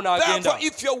bw'akuvaako n'agenda, therefore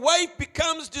if your wife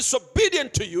becomes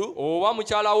disobedient to you, oba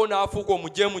mukyalawo n'afuuka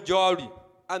omujeemu gy'oli,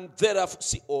 and thereafter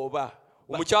see over,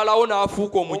 omukyalawo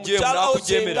n'afuuka omujeemu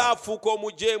n'akujeemera.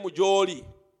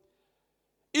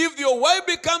 If your wife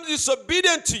becomes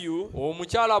disobedient to you,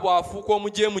 omukyala bw'afuuka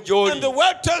omujeemu gy'oli, and the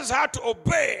word tells her to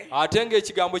obey, ate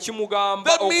ng'ekigambo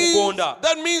kimugamba okugonda,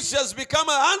 that means she has become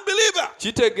an unbeliever.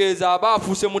 kitegeeza aba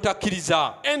afuuse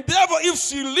mutakkiriza. And therefore, if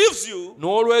she leaves you,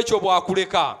 n'olwekyo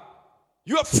bw'akuleka,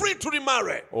 you are free to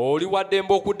remarry. oli wa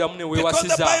ddembe okuddamu ne Because the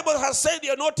weewasiza. Bible has said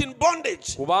you are not in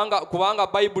bondage. kubanga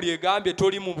bayibuli egambye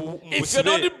toli mu If you're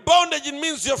not busibe. in bondage, it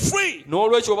means you're free.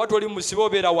 n'olwekyo oba toli mu busibe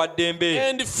obeera wa ddembe.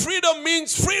 And freedom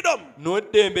means freedom.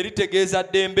 n'eddembe litegeeza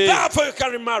ddembe. Therefore, you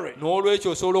can remarry.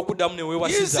 n'olwekyo osobola okuddamu ne His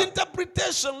weewasiza.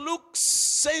 interpretation looks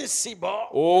sensible,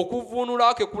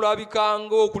 okuvvuunula ke kulabika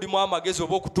ng'okulimu amagezi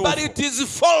oba but okutuufu, it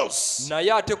is false.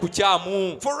 naye ate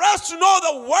kukyamu. For us to know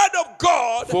the word of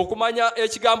God, fe okumanya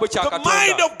ekigambo kya the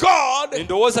mind katonda, of God,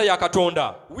 endowooza ya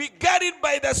katonda, we get it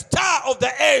by the star of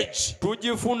the age.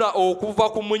 tugifuna okuva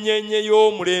ku munyenye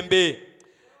y'omulembe.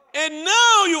 And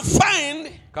now you find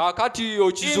kaakati in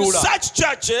okizuula such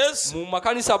churches, mu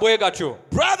makanisa bwe gatyo,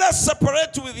 brothers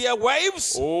separate with their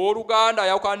wives, owooluganda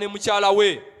ayawukana ne mukyala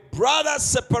we, brothers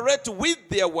separate with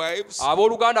their wives,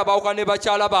 abooluganda baawukana ne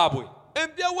bakyala baabwe,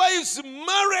 and their wives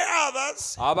marry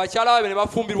others, abakyala baabwe ne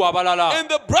bafumbirwa abalala, and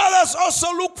the brothers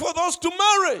also look for those to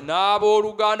marry.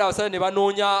 n'abooluganda abasajja ne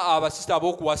banoonya abasista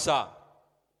ab'okuwasa.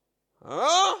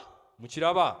 Huh?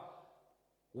 mukiraba?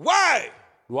 Why?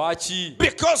 lwaki?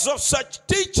 Because of such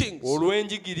teachings.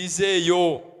 olw'enjigiriza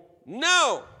eyo.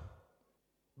 Now,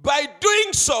 by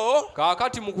doing so,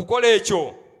 kaakati mu kukola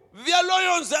ekyo, their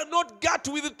loins are not girt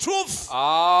with truth.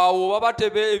 awo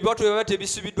ebibato baba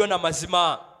tebisibiddwa na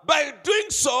mazima. By doing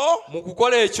so, mu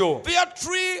kukola ekyo, their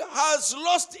tree has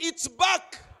lost its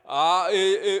bark.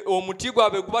 omuti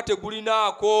gwabwe guba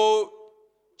tegulinaako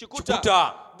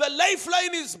kikuta. The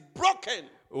lifeline is broken.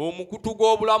 omukutu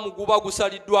gw'obulamu guba And the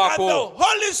gusaliddwako,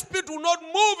 Holy Spirit will not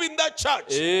move in that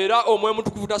church. era omwoyo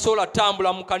mutukuvu tasobola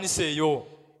ttambula mu kanisa eyo.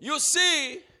 You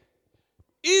see,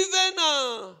 even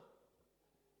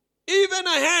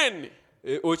a hen,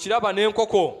 okiraba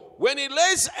n'enkoko when it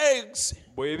lays eggs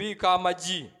bw'ebiika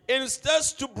amagi, and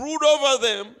starts to brood over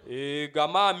them,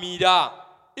 gamaamira.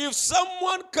 if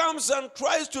someone comes and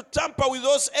tries to tamper with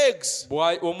those eggs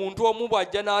omuntu omu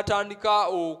bw'ajja n'atandika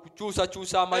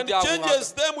okukyusakyusa and amagi ago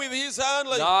changes them with his hand,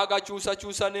 like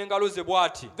n'agakyusakyusa n'engalo ze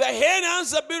bw'ati, the hen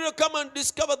has the ability to come and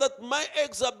discover that my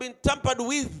eggs have been tampered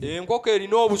with. enkoko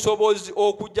erina obusobozi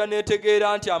okujja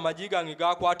n'etegeera nti amagi gange I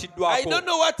gakwatiddwako. don't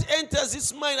know what enters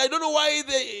his mind. I don't know why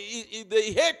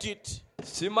they hate it.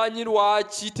 simanyi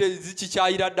lwaki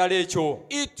tezikikyayira ddala ekyo.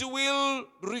 It will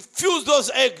refuse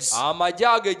those eggs. amagi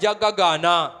ago ejja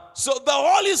gagaana. So the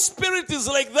Holy Spirit is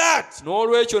like that.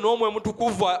 n'olwekyo n'omwoyo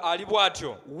mutukuvu ali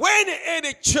bw'atyo. When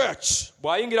any church,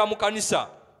 bw'ayingira mu kanisa,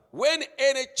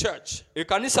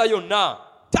 ekkanisa yonna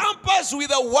tampers with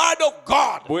the word of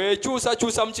God,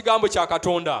 bw'ekyusakyusa mu kigambo kya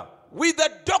katonda, with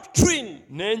the doctrine,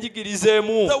 n'enjigiriza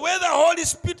emu, the way the Holy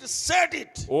Spirit said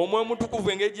it, omwoyo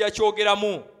mutukuvu engeri gye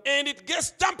yakyogeramu, and it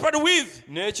gets tampered with,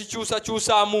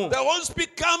 n'ekikyusakyusaamu, the Holy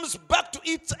Spirit comes back to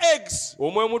its eggs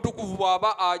omwoyo mutukuvu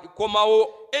bw'aba akomawo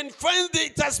and finds that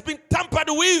it has been tampered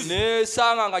with.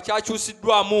 n'esanga nga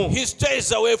kyakyusiddwamu, He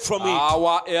stays away from it.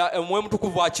 awa omwoyo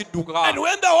mutukuvu akidduka. And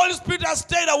when the Holy Spirit has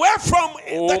stayed away from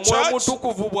the omwoyo church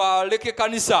mutukuvu bw'aleka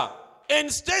ekkanisa and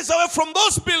stays away from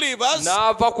those believers,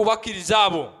 n'ava ku bakkiriza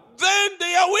abo, then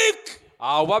they are weak.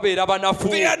 awo babeera banafu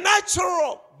They are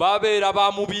natural. babeera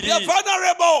ba They are mubiri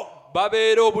vulnerable.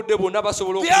 babeera obudde bwonna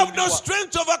basobola They have no okulimbibwa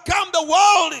strength to overcome the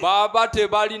world. baba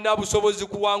tebalina busobozi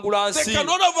kuwangula They nsi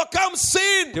cannot overcome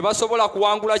sin tebasobola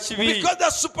kuwangula kibi because the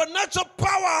supernatural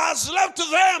power has left to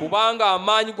them. kubanga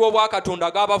amaanyi g'obwakatonda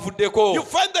You gabavuddeko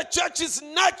find the church is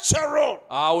natural.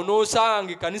 awo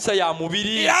n'osanga ekkanisa ya It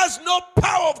mubiri has no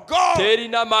power of God.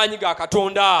 terina maanyi ga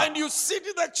katonda And you sit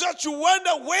in the church, you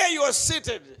wonder where you are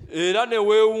seated. era ne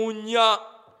weewuunya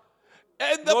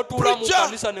And the n'otuula mu preacher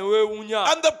kkanisa ne weewuunya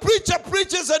and the preacher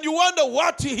preaches, and you wonder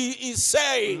what he is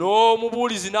saying.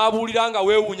 n'omubuulizi n'abuulira nga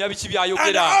weewuunya biki And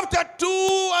by'ayogera after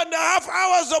 2.5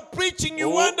 hours of preaching, you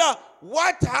Oh. wonder,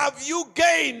 what have you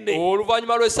gained?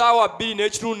 oluvannyuma lw'essaawa 2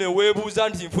 n'ekitundu ne weebuuza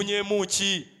nti nfunyeemu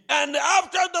ki And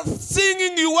after the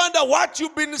singing, you wonder what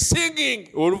you've been singing.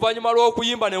 oluvannyuma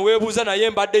lw'okuyimba ne weebuuza naye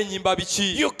mbadde nnyimba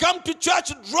biki You come to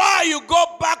church dry, you go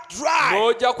back dry.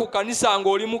 n'ojja ku kkanisa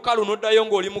ng'oli mukalu n'oddayo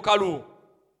ng'oli mukalu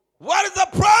What is the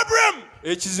problem?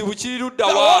 ekizibu kiri The ludda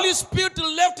wa Holy Spirit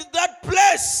left that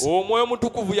place omwoyo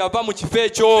mutukuvu yava mu kifo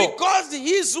ekyo because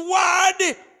His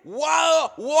word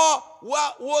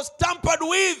was tampered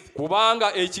with.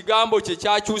 kubanga ekigambo kye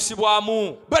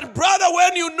kyakyusibwamu But brother,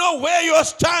 when you know where you are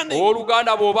standing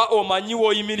oluganda bw'oba omanyi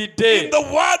w'oyimiridde in the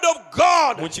word of mu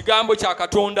God, kigambo kya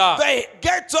katonda the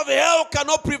gates of hell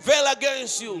cannot prevail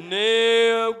against you.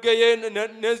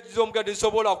 n'ez'omugga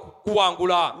tezisobola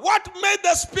kukuwangula What made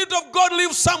the Spirit of God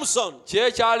leave Samson? ki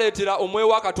ekyaleetera omwoyo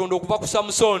wa katonda okuva ku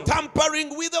samusoni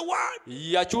Tampering with the word.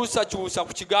 yakyusakyusa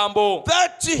ku kigambo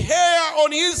That hair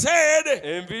on his head,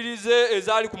 enviiri ze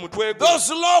ezaali ku mutwe gwe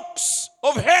those locks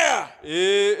of hair,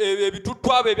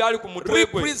 ebituttwa bye ebyali ku mutwe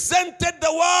gwe represented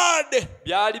the word,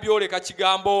 byali byoleka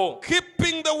kigambo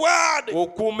keeping the word.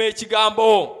 okuuma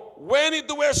ekigambo When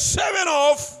it were shaven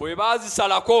off, bwe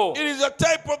baazisalako it is a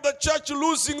type of the church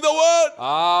losing the word.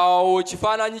 awo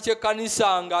kifaananyi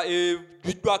ky'ekkanisa nga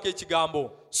ebiddwako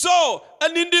ekigambo So,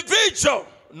 an individual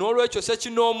n'olwekyo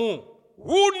sekinoomu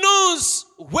who knows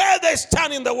where they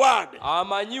stand in the word,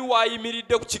 amanyi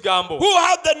w'ayimiridde ku kigambo who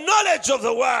have the knowledge of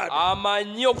the word,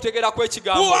 amanyi okutegeera who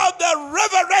kw'ekigambo have the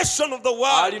revelation of the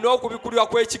word, alina okubikulirwa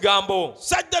kw'ekigambo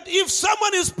such that if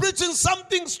someone is preaching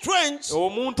something strange,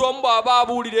 omuntu omu bw'aba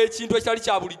abuulira ekintu ekitali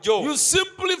kya bulijjo you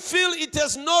simply feel it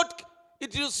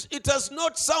has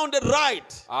not sounded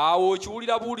right. awo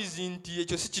okiwulira buulizi nti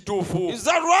ekyo si kituufu Is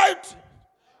that right?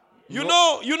 You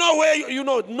know where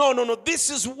no. This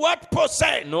is what Paul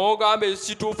said. n'ogamba ekyo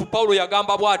si kituufu pawulo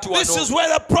yagamba bw'ati This is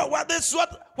wano where this is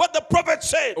what the prophet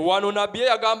said. wano nabbi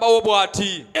yagambawo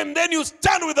bw'ati And then you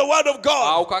stand with the word of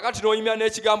God. awo kakati n'oyimira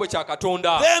n'ekigambo kya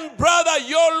katonda Then, brother,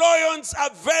 your loins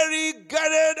are very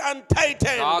girded and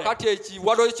tightened. kakati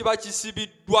ekiwalo kiba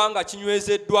kisibiddwa nga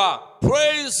kinywezeddwa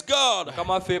Praise God.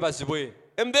 mukama waffe yeebazibwe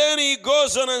And then he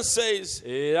goes on and says,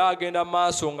 era agenda mu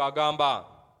maaso ng'agamba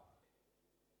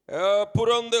put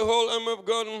on the whole armor of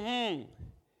God.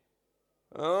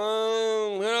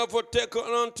 Wherefore take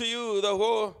unto you the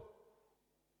whole.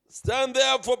 Stand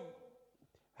therefore,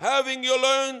 having your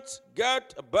loins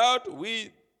girt about with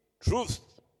truth.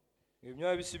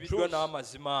 ebinyoya bisibiddwa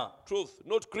n'amazima Truth,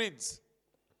 not creeds,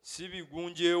 si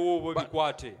bigunjeewo oba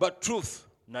bikwate but truth.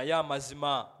 naye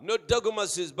amazima Not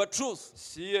dogmas, but truth.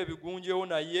 si ebigunjeewo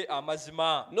naye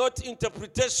amazima Not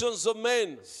interpretations of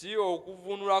men, si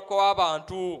okuvunula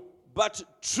kw'abantu but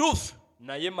truth.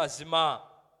 naye mazima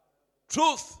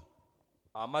Truth.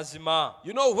 amazima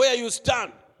You know where you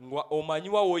stand.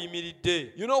 omanyiwa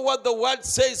w'oyimiridde You know what the word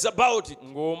says about it.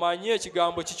 ng'omanyi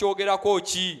ekigambo kikyogerako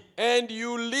ki And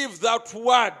you live that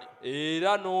word.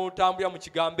 era n'otambulira mu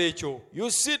kigambo ekyo You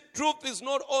see, truth is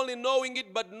not only knowing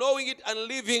it, but knowing it and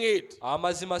living it.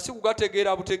 amazima si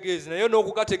kugategeera butegeezi naye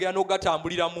n'okugategeera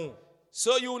n'ogatambuliramu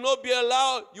So you will not be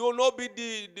allowed, you will not be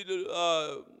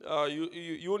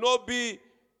you will not be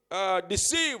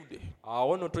deceived.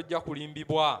 awo no tojja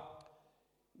kulimbibwa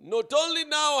Not only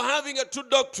now having a true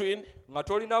doctrine, nga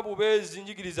tolina bubeezi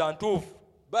njigiriza ntuufu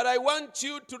but I want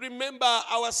you to remember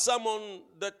our sermon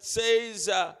that says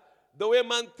the way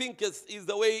man thinketh is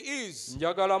the way he is.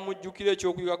 njagala mujjukire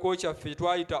ekyokuyigako kyaffe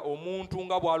twayita omuntu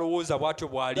nga bw'alowooza bw'atyo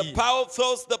The bw'ali power of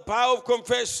thoughts, the power of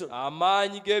confession.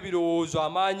 amaanyi g'ebirowoozo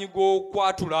amaanyi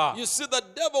g'okwatula You see, the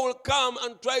devil will come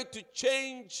and try to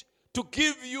change, to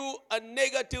give you a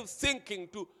negative thinking,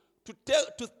 to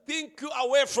think you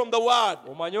away from the word.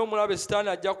 omanye omulabe sitaani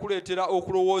ajja kuleetera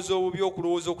okulowooza obubi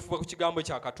okulowooza okufuka ku kigambo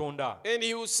kya katonda And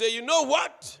he will say, you know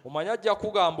what? omanye ajja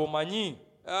kugamba omanyi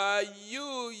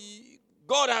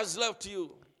God has left you.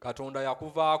 katonda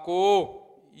yakuvaako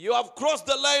You have crossed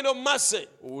the line of mercy.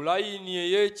 olayini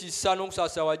ey'ekisa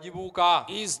n'okusaasira wagibuuka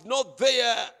He's not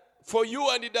there for you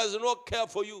and he does not care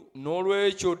for you.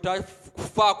 n'olwekyo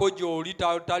takufaako gy'oli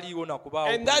taliiwo nakubaawo.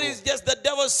 And that is just the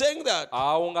devil saying that.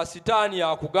 Awo nga sitaani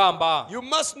akugamba. You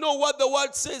must know what the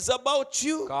word says about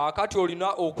you. Kaakati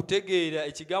olina okutegeera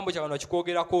ekigambo kya Katonda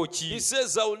kikwogerako ki. He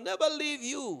says, I will never leave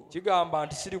you. Kigamba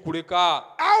nti siri kuleka.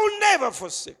 I will never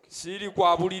forsake. Siri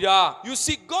kwabulira. You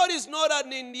see, God is not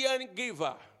an Indian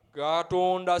giver.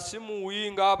 Katonda si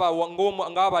muwi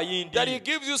ng'abayindi. That he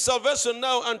gives you salvation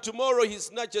now and tomorrow he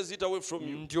snatches it away from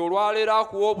you. Nti olwaleero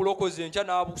akuwa obulokozi enkya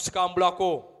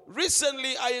n'abusikambulako.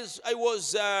 Recently, I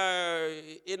was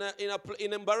in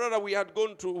Mbarara. We had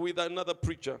gone to with another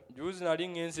preacher. Juzi nali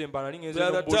ngenze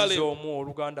n'omubuulizi omu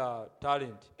Oluganda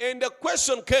Talent. And the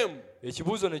question came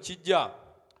Ekibuuzo ne kijja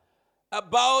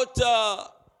about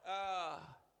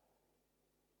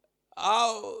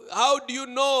how do you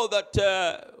know that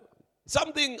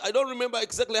something, I don't remember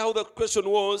exactly how the question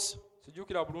was.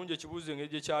 Sijjukira bulungi ekibuuzo engeri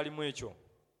gye kyalimu ekyo.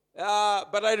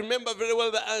 But I remember very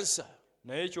well the answer.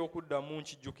 Naye ekyokuddamu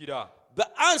nkijjukira. The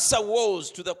answer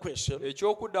was to the question,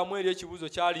 Ekyokuddamu eri ekibuuzo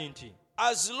kyali nti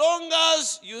as long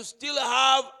as you still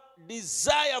have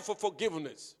desire for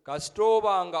forgiveness, kasita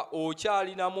oba nga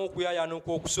okyalinamu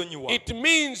okuyaayanuka okusonyiwa, it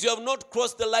means you have not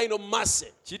crossed the line of mercy.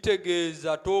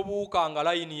 kitegeeza tobuukanga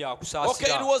layini ya Okay,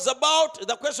 kusaasira.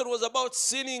 the question was about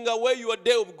sinning away your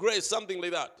day of grace, something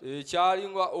like that.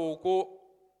 Ekyalinga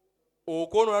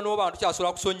okwonoona n'oba nga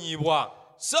tukyasobola kusonyiyibwa.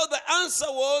 So the answer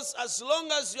was, as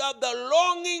long as you have the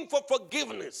longing for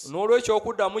forgiveness, N'olwekyo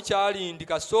okuddamu kyali nti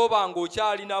kasita oba nga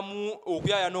okyalinamu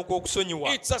okuyaayanuka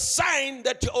okusonyiwa, it's a sign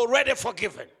that you're already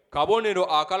forgiven. kabonero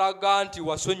akalaga nti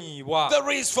wasonyiyibwa.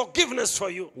 There is forgiveness for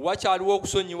you. Wakyaliwo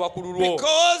okusonyiwa ku lulwo.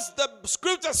 Because the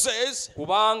scripture says,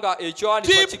 Kubanga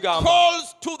ekyowandiikibwa deep kigamba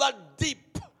calls to the deep.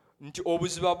 nti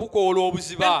obuziba bukoola And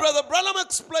obuziba. Brother Branham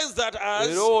explains that as,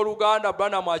 Era Oluganda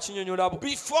Branham akinyonnyola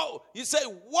before, you say,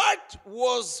 what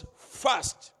was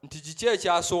first? nti kiki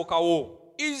ekyasookawo?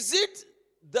 Is it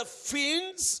the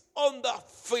fins on the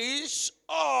fish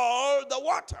or the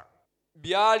water?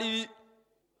 Byali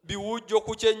biwujjo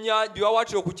ku kyennyanja,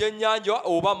 biwawaatiro ku kyennyanja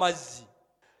oba mazzi?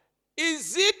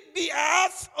 Is it the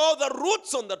earth or the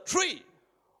roots on the tree?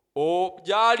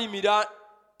 Gyali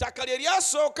Ttaka lye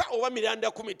lyasooka oba miranda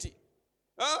ku miti?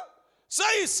 So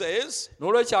he says,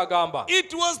 n'olwekyo agamba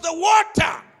it was the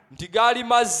water nti gaali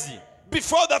mazzi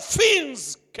before the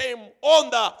fins came on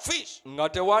the fish. nga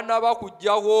tewannaba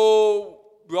kujjawo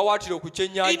biwawaatiro ku In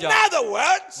kyennyanja. other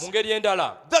words, Mu ngeri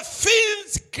endala, the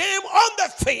fins came on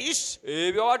the fish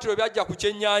ebiwawaatiro byajja ku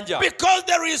kyennyanja because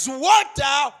there is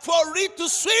water for it to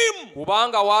swim.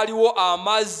 kubanga waaliwo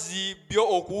amazzi byo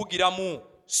okuwugiramu.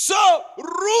 So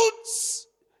roots,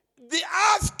 the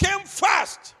earth came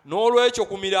first N'olwekyo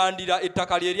ku mirandira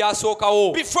ettaka lye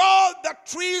lyasookawo before the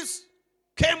trees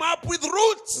came up with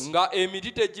roots. nga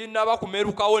emiti teginnaba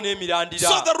kumerukawo n'emirandira.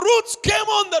 So the roots came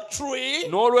on the tree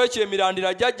N'olwekyo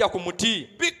emirandira gyajja ku muti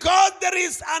because there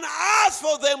is an earth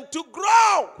for them to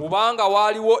grow. kubanga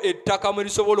waaliwo ettaka mwe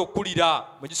lisobola okukulira,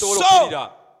 mwe gisobola So okukulira.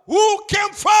 who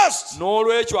came first?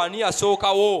 N'olwekyo ani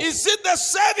yasookawo? Is it the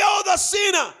Savior or the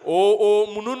sinner?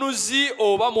 Omununuzi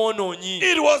oba mwonoonyi?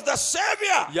 It was the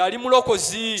Savior. Yali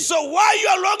mulokozi. So why you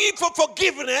are longing for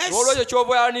forgiveness N'olwekyo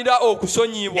ky'ova oyalanira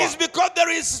okusonyiyibwa is because there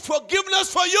is forgiveness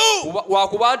for you.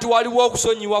 wakuba nti waliwo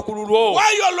okusonyiyibwa ku lulwo.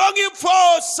 Why you are longing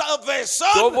for salvation?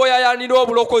 Ky'ova oyalanira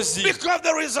obulokozi Because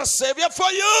there is a Savior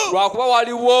for you. lwakuba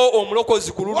waliwo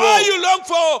omulokozi ku lulwo. Why you long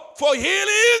for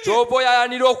healing? Ky'ova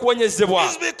oyalanira okuwonyezebwa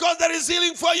It's because there is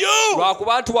healing for you.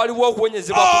 lwakuba nti waliwo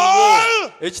okuwonyezebwa ku lulwo.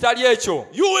 All Ekitali ekyo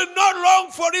you will not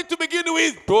long for it to begin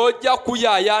with. tojja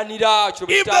kuyaayaanira kino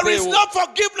If there is bitaabeewo. no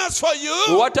forgiveness for Bwe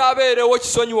you, wataabeerewo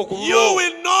kisonyiwo ku you lulwo,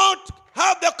 will not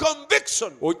have the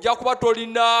conviction, ojja kuba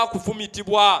tolina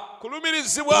kufumitibwa,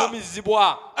 kulumirizibwa,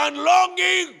 kulumizibwa and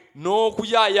longing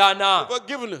n'okuyaayaana for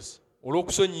forgiveness.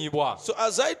 olw'okusonyiyibwa. So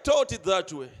as I taught it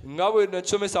that way, Nga bwe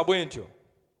nakisomesa bwe ntyo,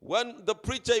 when the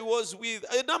preacher he was with,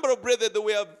 a number of brethren, they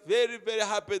were very, very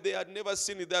happy. They had never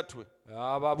seen it that way.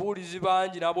 ababuulizi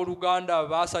bangi n'abooluganda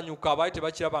baasanyuka baali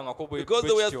tebakirabangako bwe Because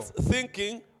they were kityo.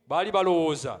 thinking, Baali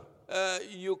balowooza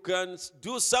you can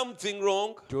do something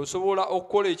wrong nti osobola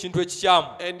okukola ekintu ekikyamu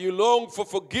and you long for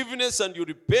forgiveness and you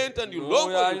repent and you long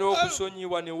n'oyalina for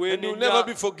okusonyiyibwa ne and you'll never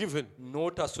be weenenya forgiven.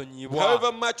 n'otasonyiyibwa.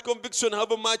 However much conviction,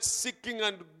 however much seeking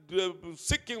and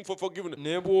seeking for forgiveness.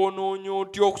 ne bw'onoonya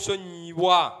otya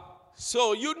okusonyiyibwa.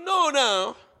 So you know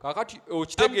now, Kaakati I'm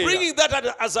okitegeera bringing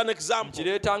that as an example.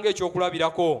 nkireeta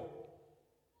ng'ekyokulabirako.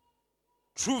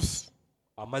 Truth,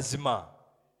 Amazima,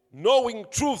 knowing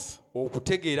truth,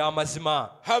 okutegeera amazima,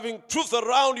 having truth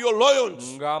around your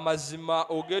loins. ng'amazima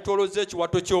ogeetoolooza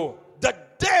ekiwato kyo. The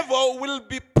devil will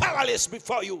be powerless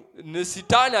before you. ne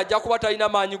sitaani ajja kuba talina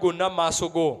maanyi gonna mu maaso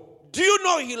go. Do you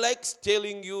know he likes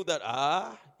telling you that,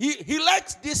 he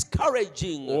likes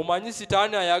discouraging. Omanyi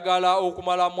sitaani ayagala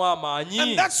okumalamu amaanyi.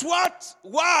 And that's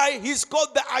why he's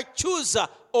called the accuser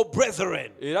of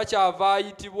brethren. Era kyava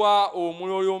ayitibwa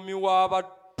omulolyomi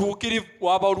w'abatuukirivu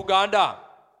w'abooluganda.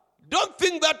 Don't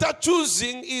think that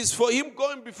accusing is for him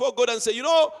going before God and say,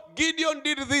 Gideon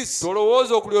did this.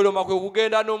 Tolowooza okulyoloma kwe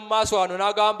kugenda no mu maaso wano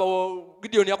n'agamba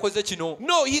Gideon yakoze kino.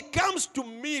 No, he comes to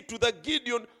me, to the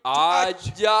Gideon,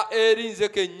 Ajja eri nze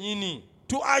kennyini.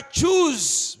 To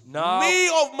accuse me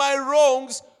of my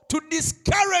wrongs, to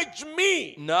discourage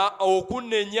me. Na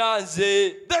okunenya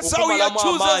nze. That's how he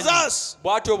accuses us.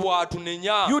 Bw'atyo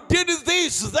bw'atunenya. You did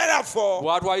this, therefore.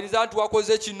 Bw'atwaliriza nti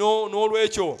wakoze kino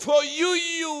n'olwekyo. For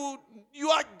you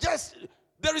are just,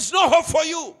 there is no hope for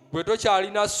you. Bwe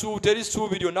tokyalina teri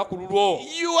ssuubi lyonna ku lulwo.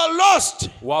 You are lost.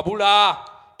 Wabula.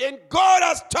 And God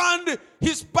has turned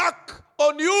his back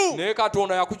on you. Naye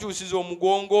Katonda yakukyusiza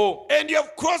omugongo. And you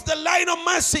have crossed the line of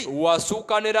mercy.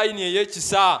 Wasukka ne layini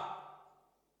ey'ekisa.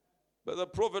 But the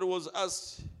prophet was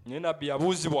asked, naye nabbi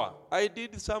yabuuzibwa. I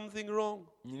did something wrong.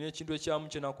 Nyina ekintu ekyamu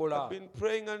kye nakola. I've been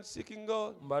praying and seeking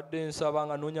God. Mbadde nsaba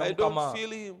nga noonya I Mukama. don't feel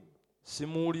him.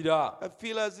 Simuwulira. I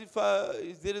feel as if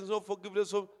there is no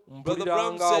forgiveness of Brother Mpulira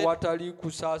Bram nga said. watali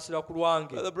kusaasira ku lwange.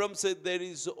 Brother Bram said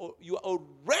you are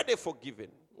already forgiven.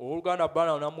 Owooluganda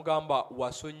Branham n'amugamba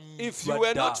If you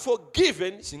were wasonyiyiddwa not dda.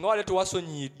 forgiven, Singa wali you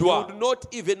tewasonyiyiddwa would not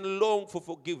even long for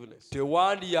forgiveness.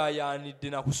 tewandiyaayaanidde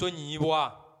na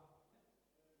kusonyiyibwa.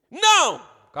 Now,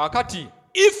 Kaakati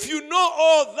if you know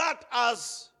all that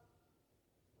as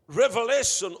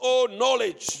revelation or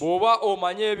knowledge, bw'oba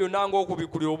omanye ebyo nanga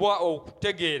okubikulira oba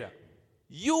okutegeera,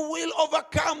 you will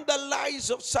overcome the lies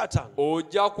of Satan.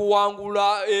 ojja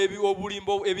kuwangula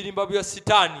ebirimba bya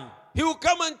Sitaani. He will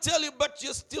come and tell you, but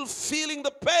you're still feeling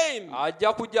the pain.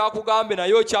 Ajja kujja akugambe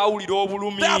naye okyawulira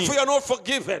obulumi. Therefore, you're not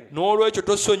forgiven. N'olwekyo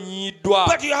tosonyiyiddwa.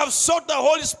 But you have sought the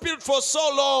Holy Spirit for so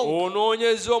long.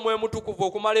 Onoonyeza Omwoyo Mutukuvu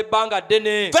okumala ebbanga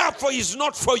ddene. Therefore, He's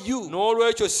not for you.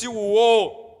 N'olwekyo si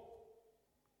wuwo.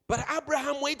 But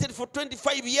Abraham waited for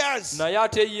 25 years. Naye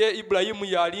ate ye Ibulayimu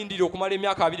yalindira okumala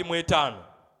emyaka 25.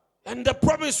 And the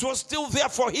promise was still there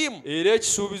for him. Era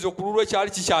ekisuubizo ku lulwe kyali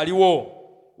kikyaliwo.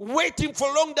 Waiting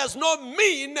for long does not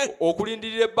mean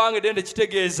Okulindirira ebbanga eddene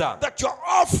kitegeeza that you're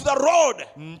off the road.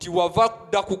 nti wava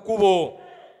kudda ku kkubo.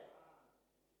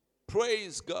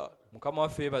 Praise God. Mukama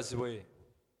waffe yeebazibwe.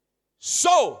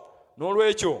 So,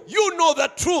 N'olwekyo you know the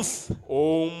truth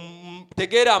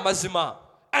tegeera amazima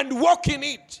and walk in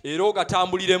it. era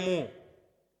ogatambuliremu.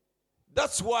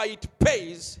 That's why it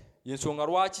pays. Y'ensonga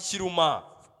lwaki kiruma.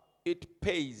 It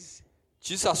pays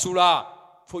Kisasula.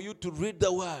 for you to read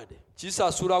the word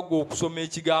Kisasula gwe okusoma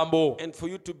ekigambo. and for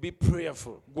you to be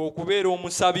prayerful. Gwe okubeera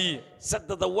omusabi. So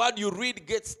that the word you read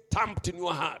gets stamped in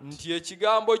your heart. Nti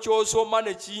ekigambo ky'osoma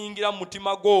ne kiyingira mu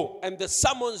mutima gwo. And the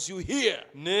sermons you hear,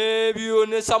 N'ebyo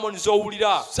ne samoni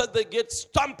z'owulira so they get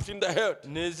stamped in the heart.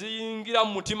 ne ziyingira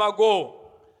mu mutima gwo.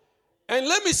 And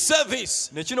let me say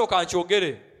this. Ne kino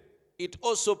kankyogere. It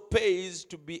also pays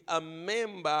to be a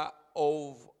member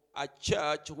of a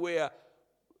church where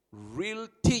real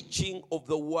teaching of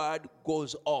the word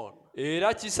goes on.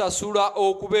 Era kisasula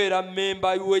okubeera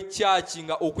memba w'ekyaki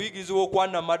nga okuyigirizibwa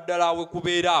okwannamaddala we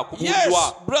kubeera Yes,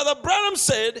 kubuddwa. Brother Branham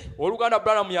said, Oluganda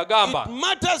Branham yagamba it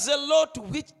matters a lot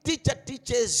which teacher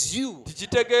teaches you.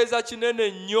 tikitegeeza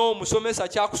kinene nnyo omusomesa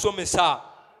kyakusomesa.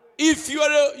 If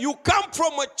you come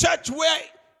from a church where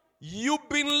you've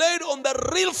been laid on the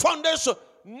real foundation,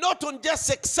 not on just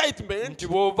excitement, Nti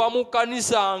bw'ova mu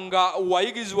kkanisa nga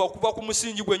wayigirizibwa kuva ku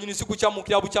musingi gwennyini si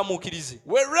kukyamukira bukyamuukirizi.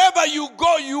 wherever you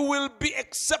go, you will be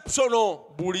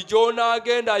exceptional. Buli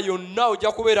gy'onaagenda yonna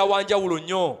ojja kubeera wanjawulo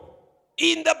nnyo.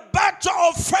 In the battle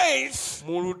of faith,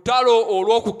 Mu lutalo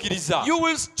olw'okukkiriza you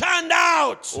will stand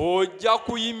out ojja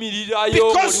kuyimirirayo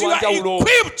because muli you are wanjawulo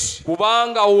equipped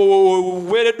kubanga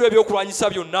weereddwa ebyokulwanyisa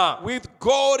byonna with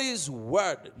God's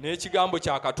word. n'ekigambo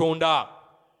kya Katonda.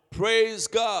 Praise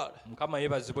God. Mukama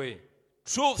yeebazibwe.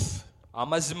 Truth.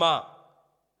 Amazima.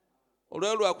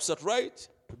 Olwero lwakusatu, right?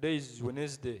 Today is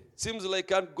Wednesday. Seems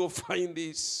like I can't go find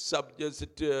this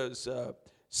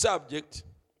subject.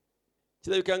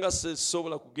 Kirabika nga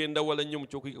sisobola kugenda wala nnyo mu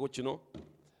ky'okuyigako kino.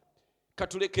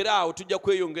 Katulekere awo tujja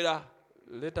kweyongera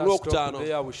Let us Lwokutaano. stop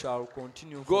there. We shall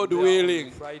continue from God there willing.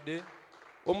 on Friday.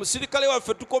 Omusirikale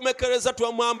waffe tukomekereza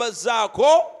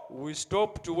twamwambazaako. We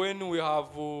stopped when we have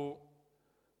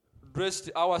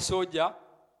dressed our soldier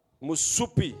Mu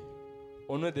supi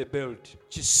on the belt.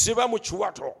 kisiba mu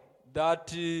kiwato.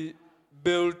 That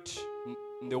belt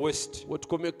in the west.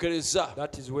 wetukomyekereza.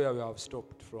 That is where we have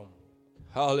stopped from.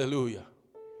 Hallelujah.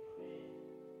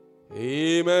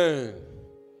 Amen.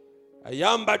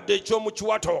 Ayambadde ekyomu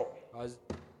kiwato Has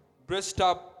dressed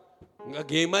up, nga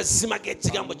ge mazima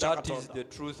g'ekigambo and kya that is Katonda. the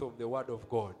truth of the word of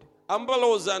God.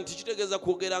 Ambalowooza nti kitegeeza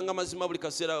kwogeranga mazima buli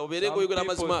kaseera obeere Some ng'oyogera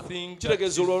people mazima think that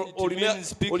kitegeeza it olina means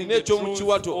speaking olina the ekyomu truth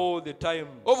kiwato. all the time.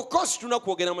 Of course tulina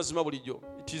kwogera mazima bulijjo,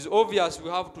 It is obvious we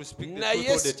have to speak the truth naye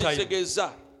all si the time. It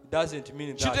kitegeeza. doesn't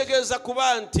mean that. Kitegeeza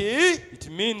kuba nti It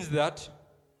means that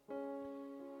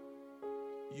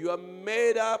you are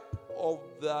made up of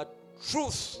the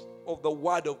truth of the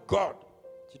word of God.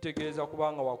 kitegeeza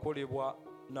kubanga wakolebwa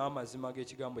n'amazima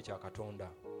g'ekigambo kya Katonda.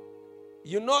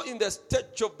 You know, in the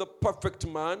stage of the perfect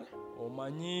man,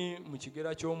 Omanyi mu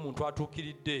kigera ky'omuntu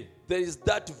atuukiridde there is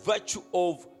that virtue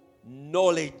of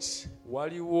knowledge.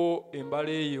 waliwo embala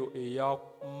eyo eya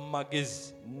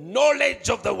magezi, Knowledge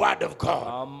of the word of God.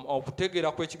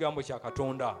 okutegeera kw'ekigambo kya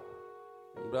Katonda.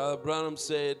 Brother Branham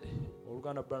said,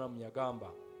 Oluganda Branham yagamba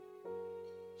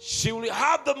she will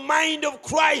have the mind of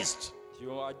Christ nti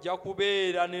ajja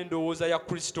kubeera n'endowooza ya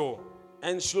Kristo,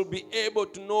 and she'll be able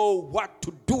to know what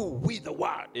to do with the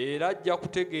word. era ajja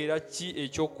kutegeera ki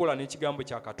ekyokukola n'ekigambo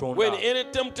kya Katonda. When any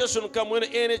temptation comes, when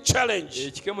any challenge,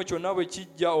 Ekikemo kyonna bwe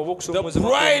kijja oba the okusoomozebwa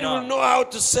bride will kwonna, know how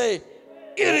to say,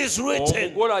 it is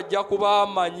written. omugole ajja kuba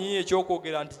amanyi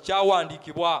ekyokwogera nti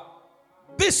kyawandiikibwa.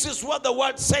 This is what the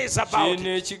word says about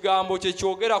Kino it. ekigambo kye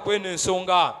kyogera kweno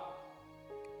ensonga.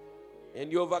 And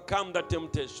you overcome the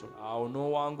temptation Awo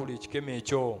n'owangula ekikemo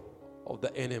ekyo of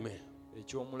the enemy.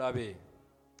 eky'omulabe.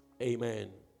 Amen.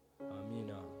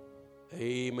 Amiina.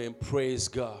 Amen. Praise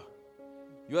God.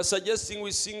 You are suggesting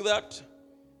we sing that?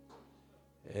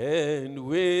 And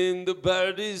when the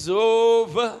battle is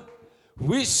over,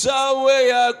 we shall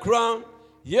wear a crown.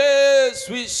 Yes,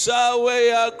 we shall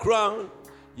wear a crown.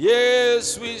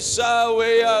 Yes, we shall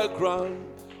wear a crown.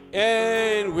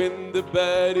 And when the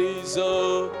battle is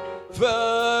over,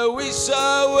 we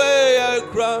shall wear a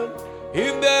crown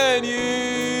in the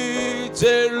New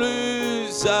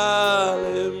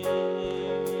Jerusalem.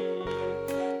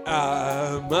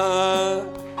 I'm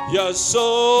your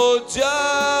soldier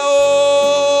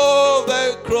of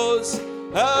the cross,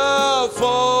 a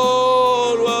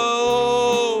follower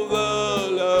of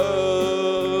the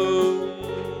Lamb.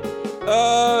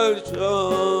 I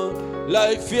turn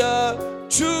life here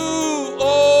to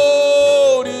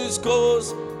all His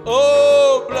cause,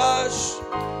 oh, blush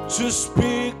to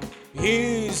speak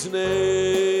His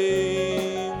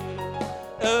name.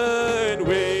 And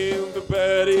when the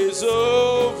battle is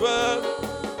over,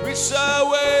 we shall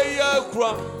wear a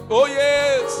crown. Oh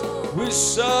yes, we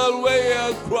shall wear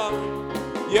a crown.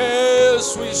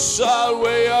 Yes, we shall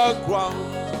wear a crown.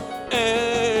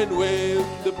 And when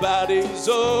the battle is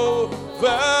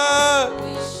over,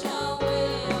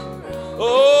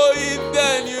 oh, in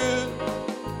the new,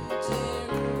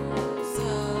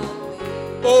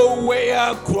 oh,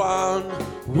 wear a crown,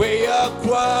 wear a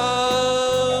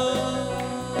crown,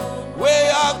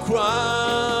 wear a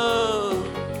crown.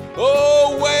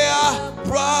 Oh, wear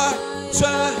bright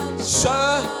and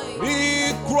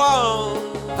shining crown.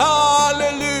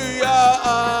 Hallelujah.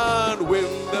 And when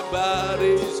the battle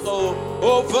is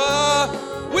over,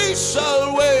 we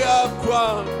shall wear a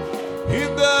crown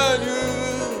in the New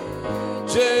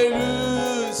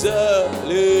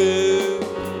Jerusalem.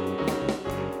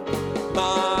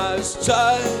 Must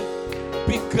child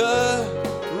be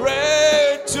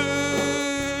carried to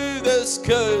the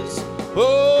skies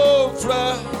of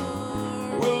flight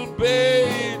will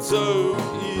be so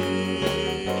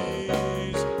easy.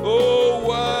 Oh,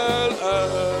 while I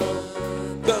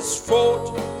thus fought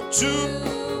to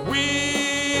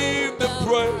win the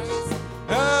praise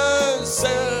and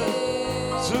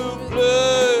sail to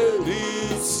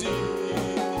bloody sea.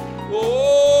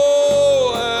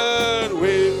 Oh, and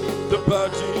when the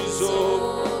battle is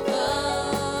over,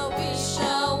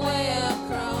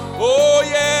 oh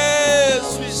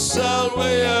yes, we shall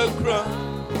wear a crown.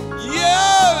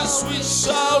 Yes, we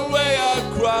shall wear a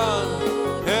crown.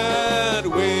 And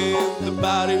when the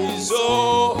battle is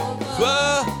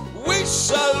over, we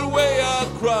shall wear a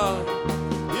crown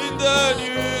in the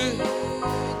New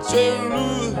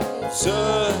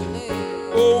Jerusalem.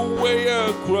 Oh, wear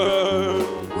a crown.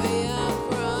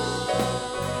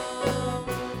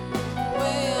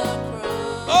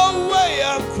 Oh,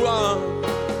 wear a crown.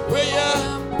 Wear a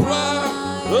crown.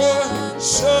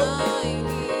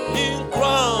 Shining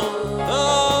crown.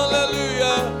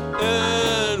 Hallelujah.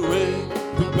 And when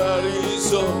the battle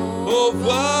is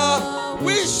over,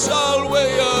 we shall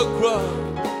wear a crown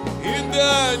in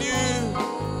the New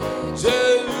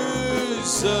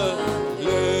Jerusalem.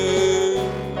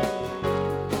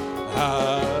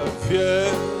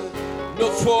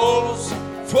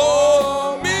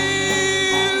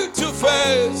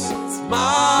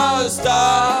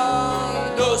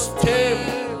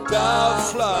 the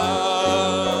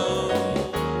flood.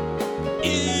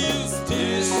 Is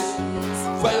this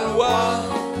fine one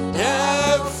a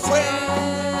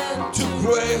friend to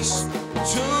grace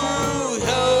to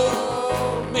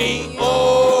help me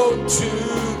on to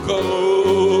go?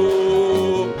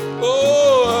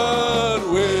 Oh, and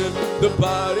when the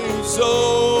body's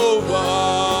over,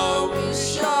 We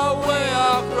shall wear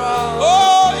our crown.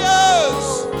 oh yes,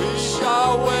 We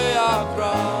shall wear our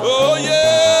crown. oh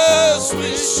yes,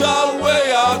 we shall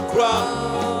wear our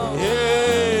crown.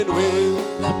 And when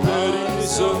the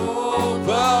body's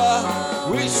over,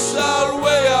 we shall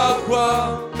wear our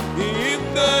crown in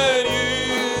the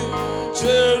new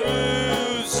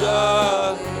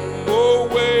Jerusalem. Oh,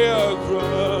 wear our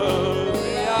crown.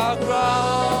 Wear our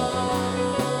crown.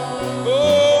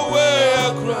 Oh, wear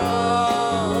our crown.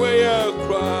 Crown. Wear our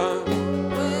crown.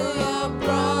 Wear our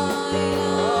bright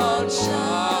and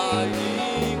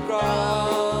shining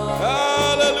crown.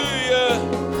 Hallelujah.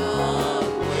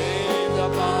 And when the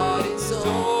body's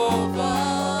over,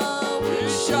 we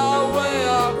shall wear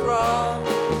our crown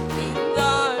in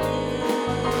the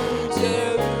new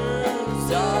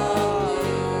Jerusalem.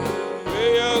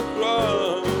 Wear our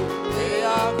crown. Wear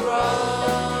our crown.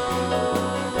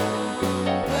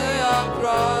 Wear our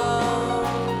crown.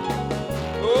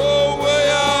 Oh, wear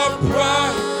our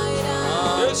pride.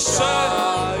 Bright The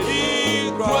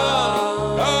shining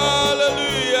crown.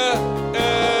 Hallelujah.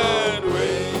 And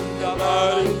when the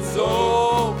body's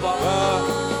over,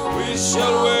 we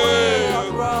shall wear our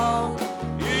crown.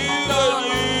 in the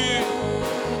new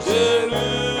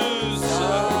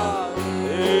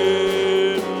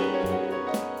Jerusalem.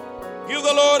 Give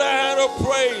the Lord a hand of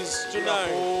praise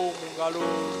tonight. mu ngalo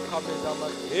kameza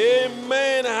amatu.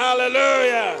 Amen.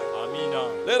 Hallelujah. Amina.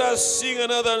 Let us sing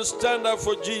another and stand up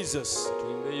for Jesus.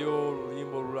 Tuyimbeyo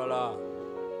oluyimba olulala.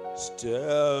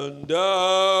 Stand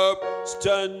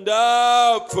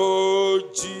up for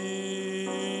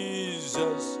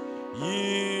Jesus,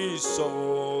 ye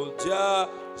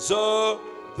soldiers of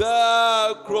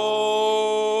the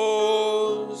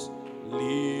cross.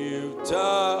 Lift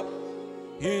up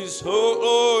his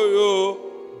whole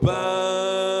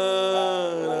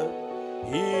banner,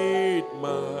 it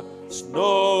must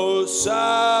no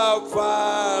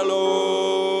suffer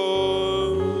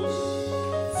loss.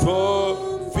 For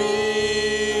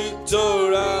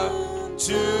victory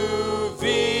to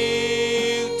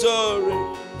victory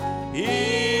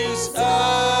is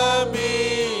our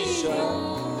mission.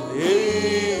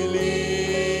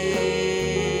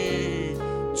 Lead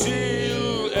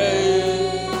till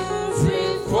every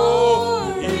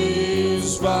foe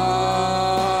is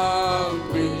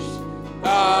vanquished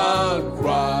and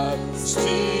Christ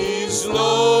is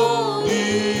Lord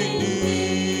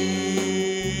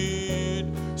indeed.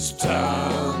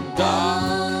 Stand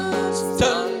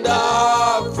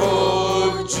up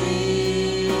for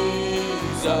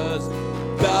Jesus,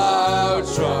 thou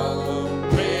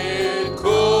trumpet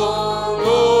call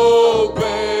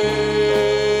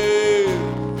obey,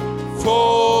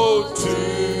 for to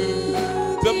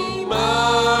the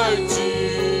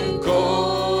mighty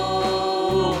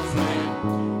conflict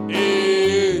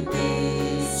in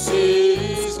this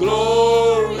is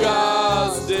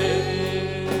glorious day.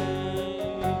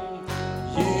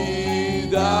 Ye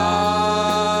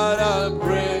that are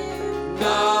brave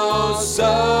now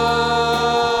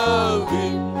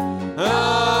serving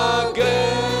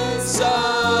against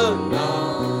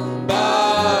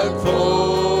unnumbered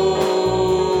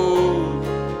foes.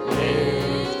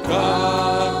 Let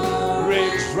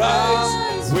courage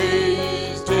rise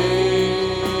with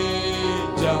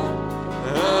danger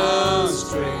and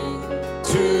strength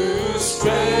to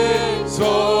strength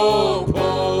oppose.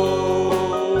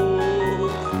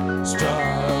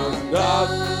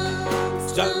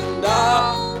 Stand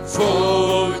up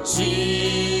for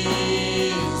Jesus,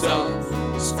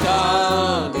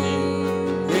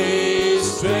 standing his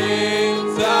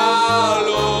strength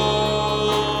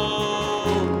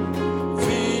alone.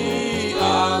 The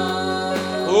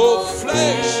arm of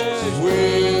flesh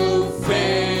will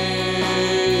fail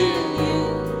you.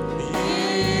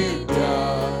 You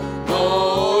dare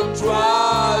not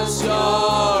trust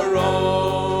your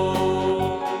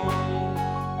own.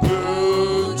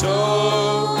 Put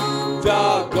on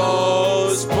the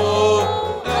gospel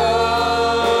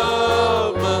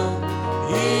armor,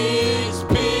 his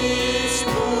peace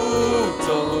put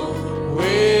on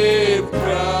with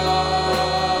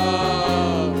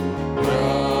pride.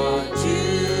 But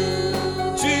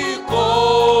you to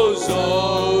call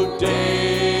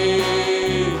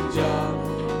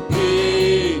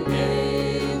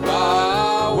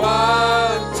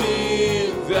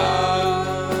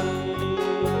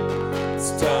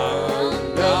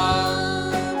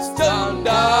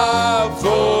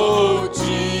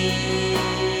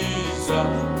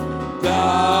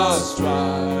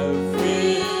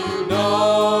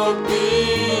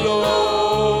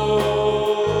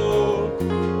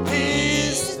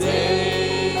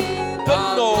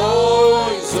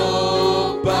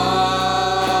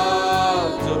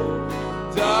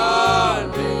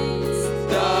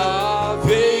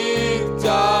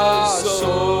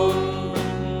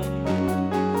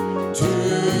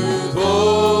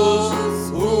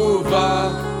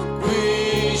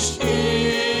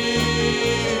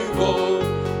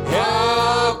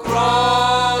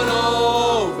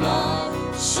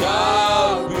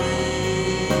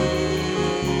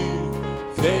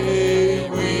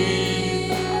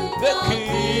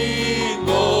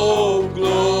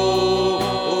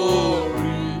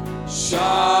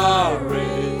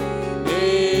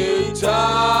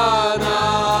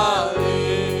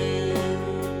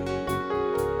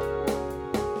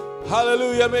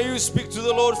Hallelujah. May you speak to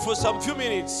the Lord for some few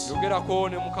minutes. yogerako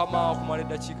ne mukama okumala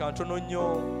eddakiika ntono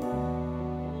nnyo.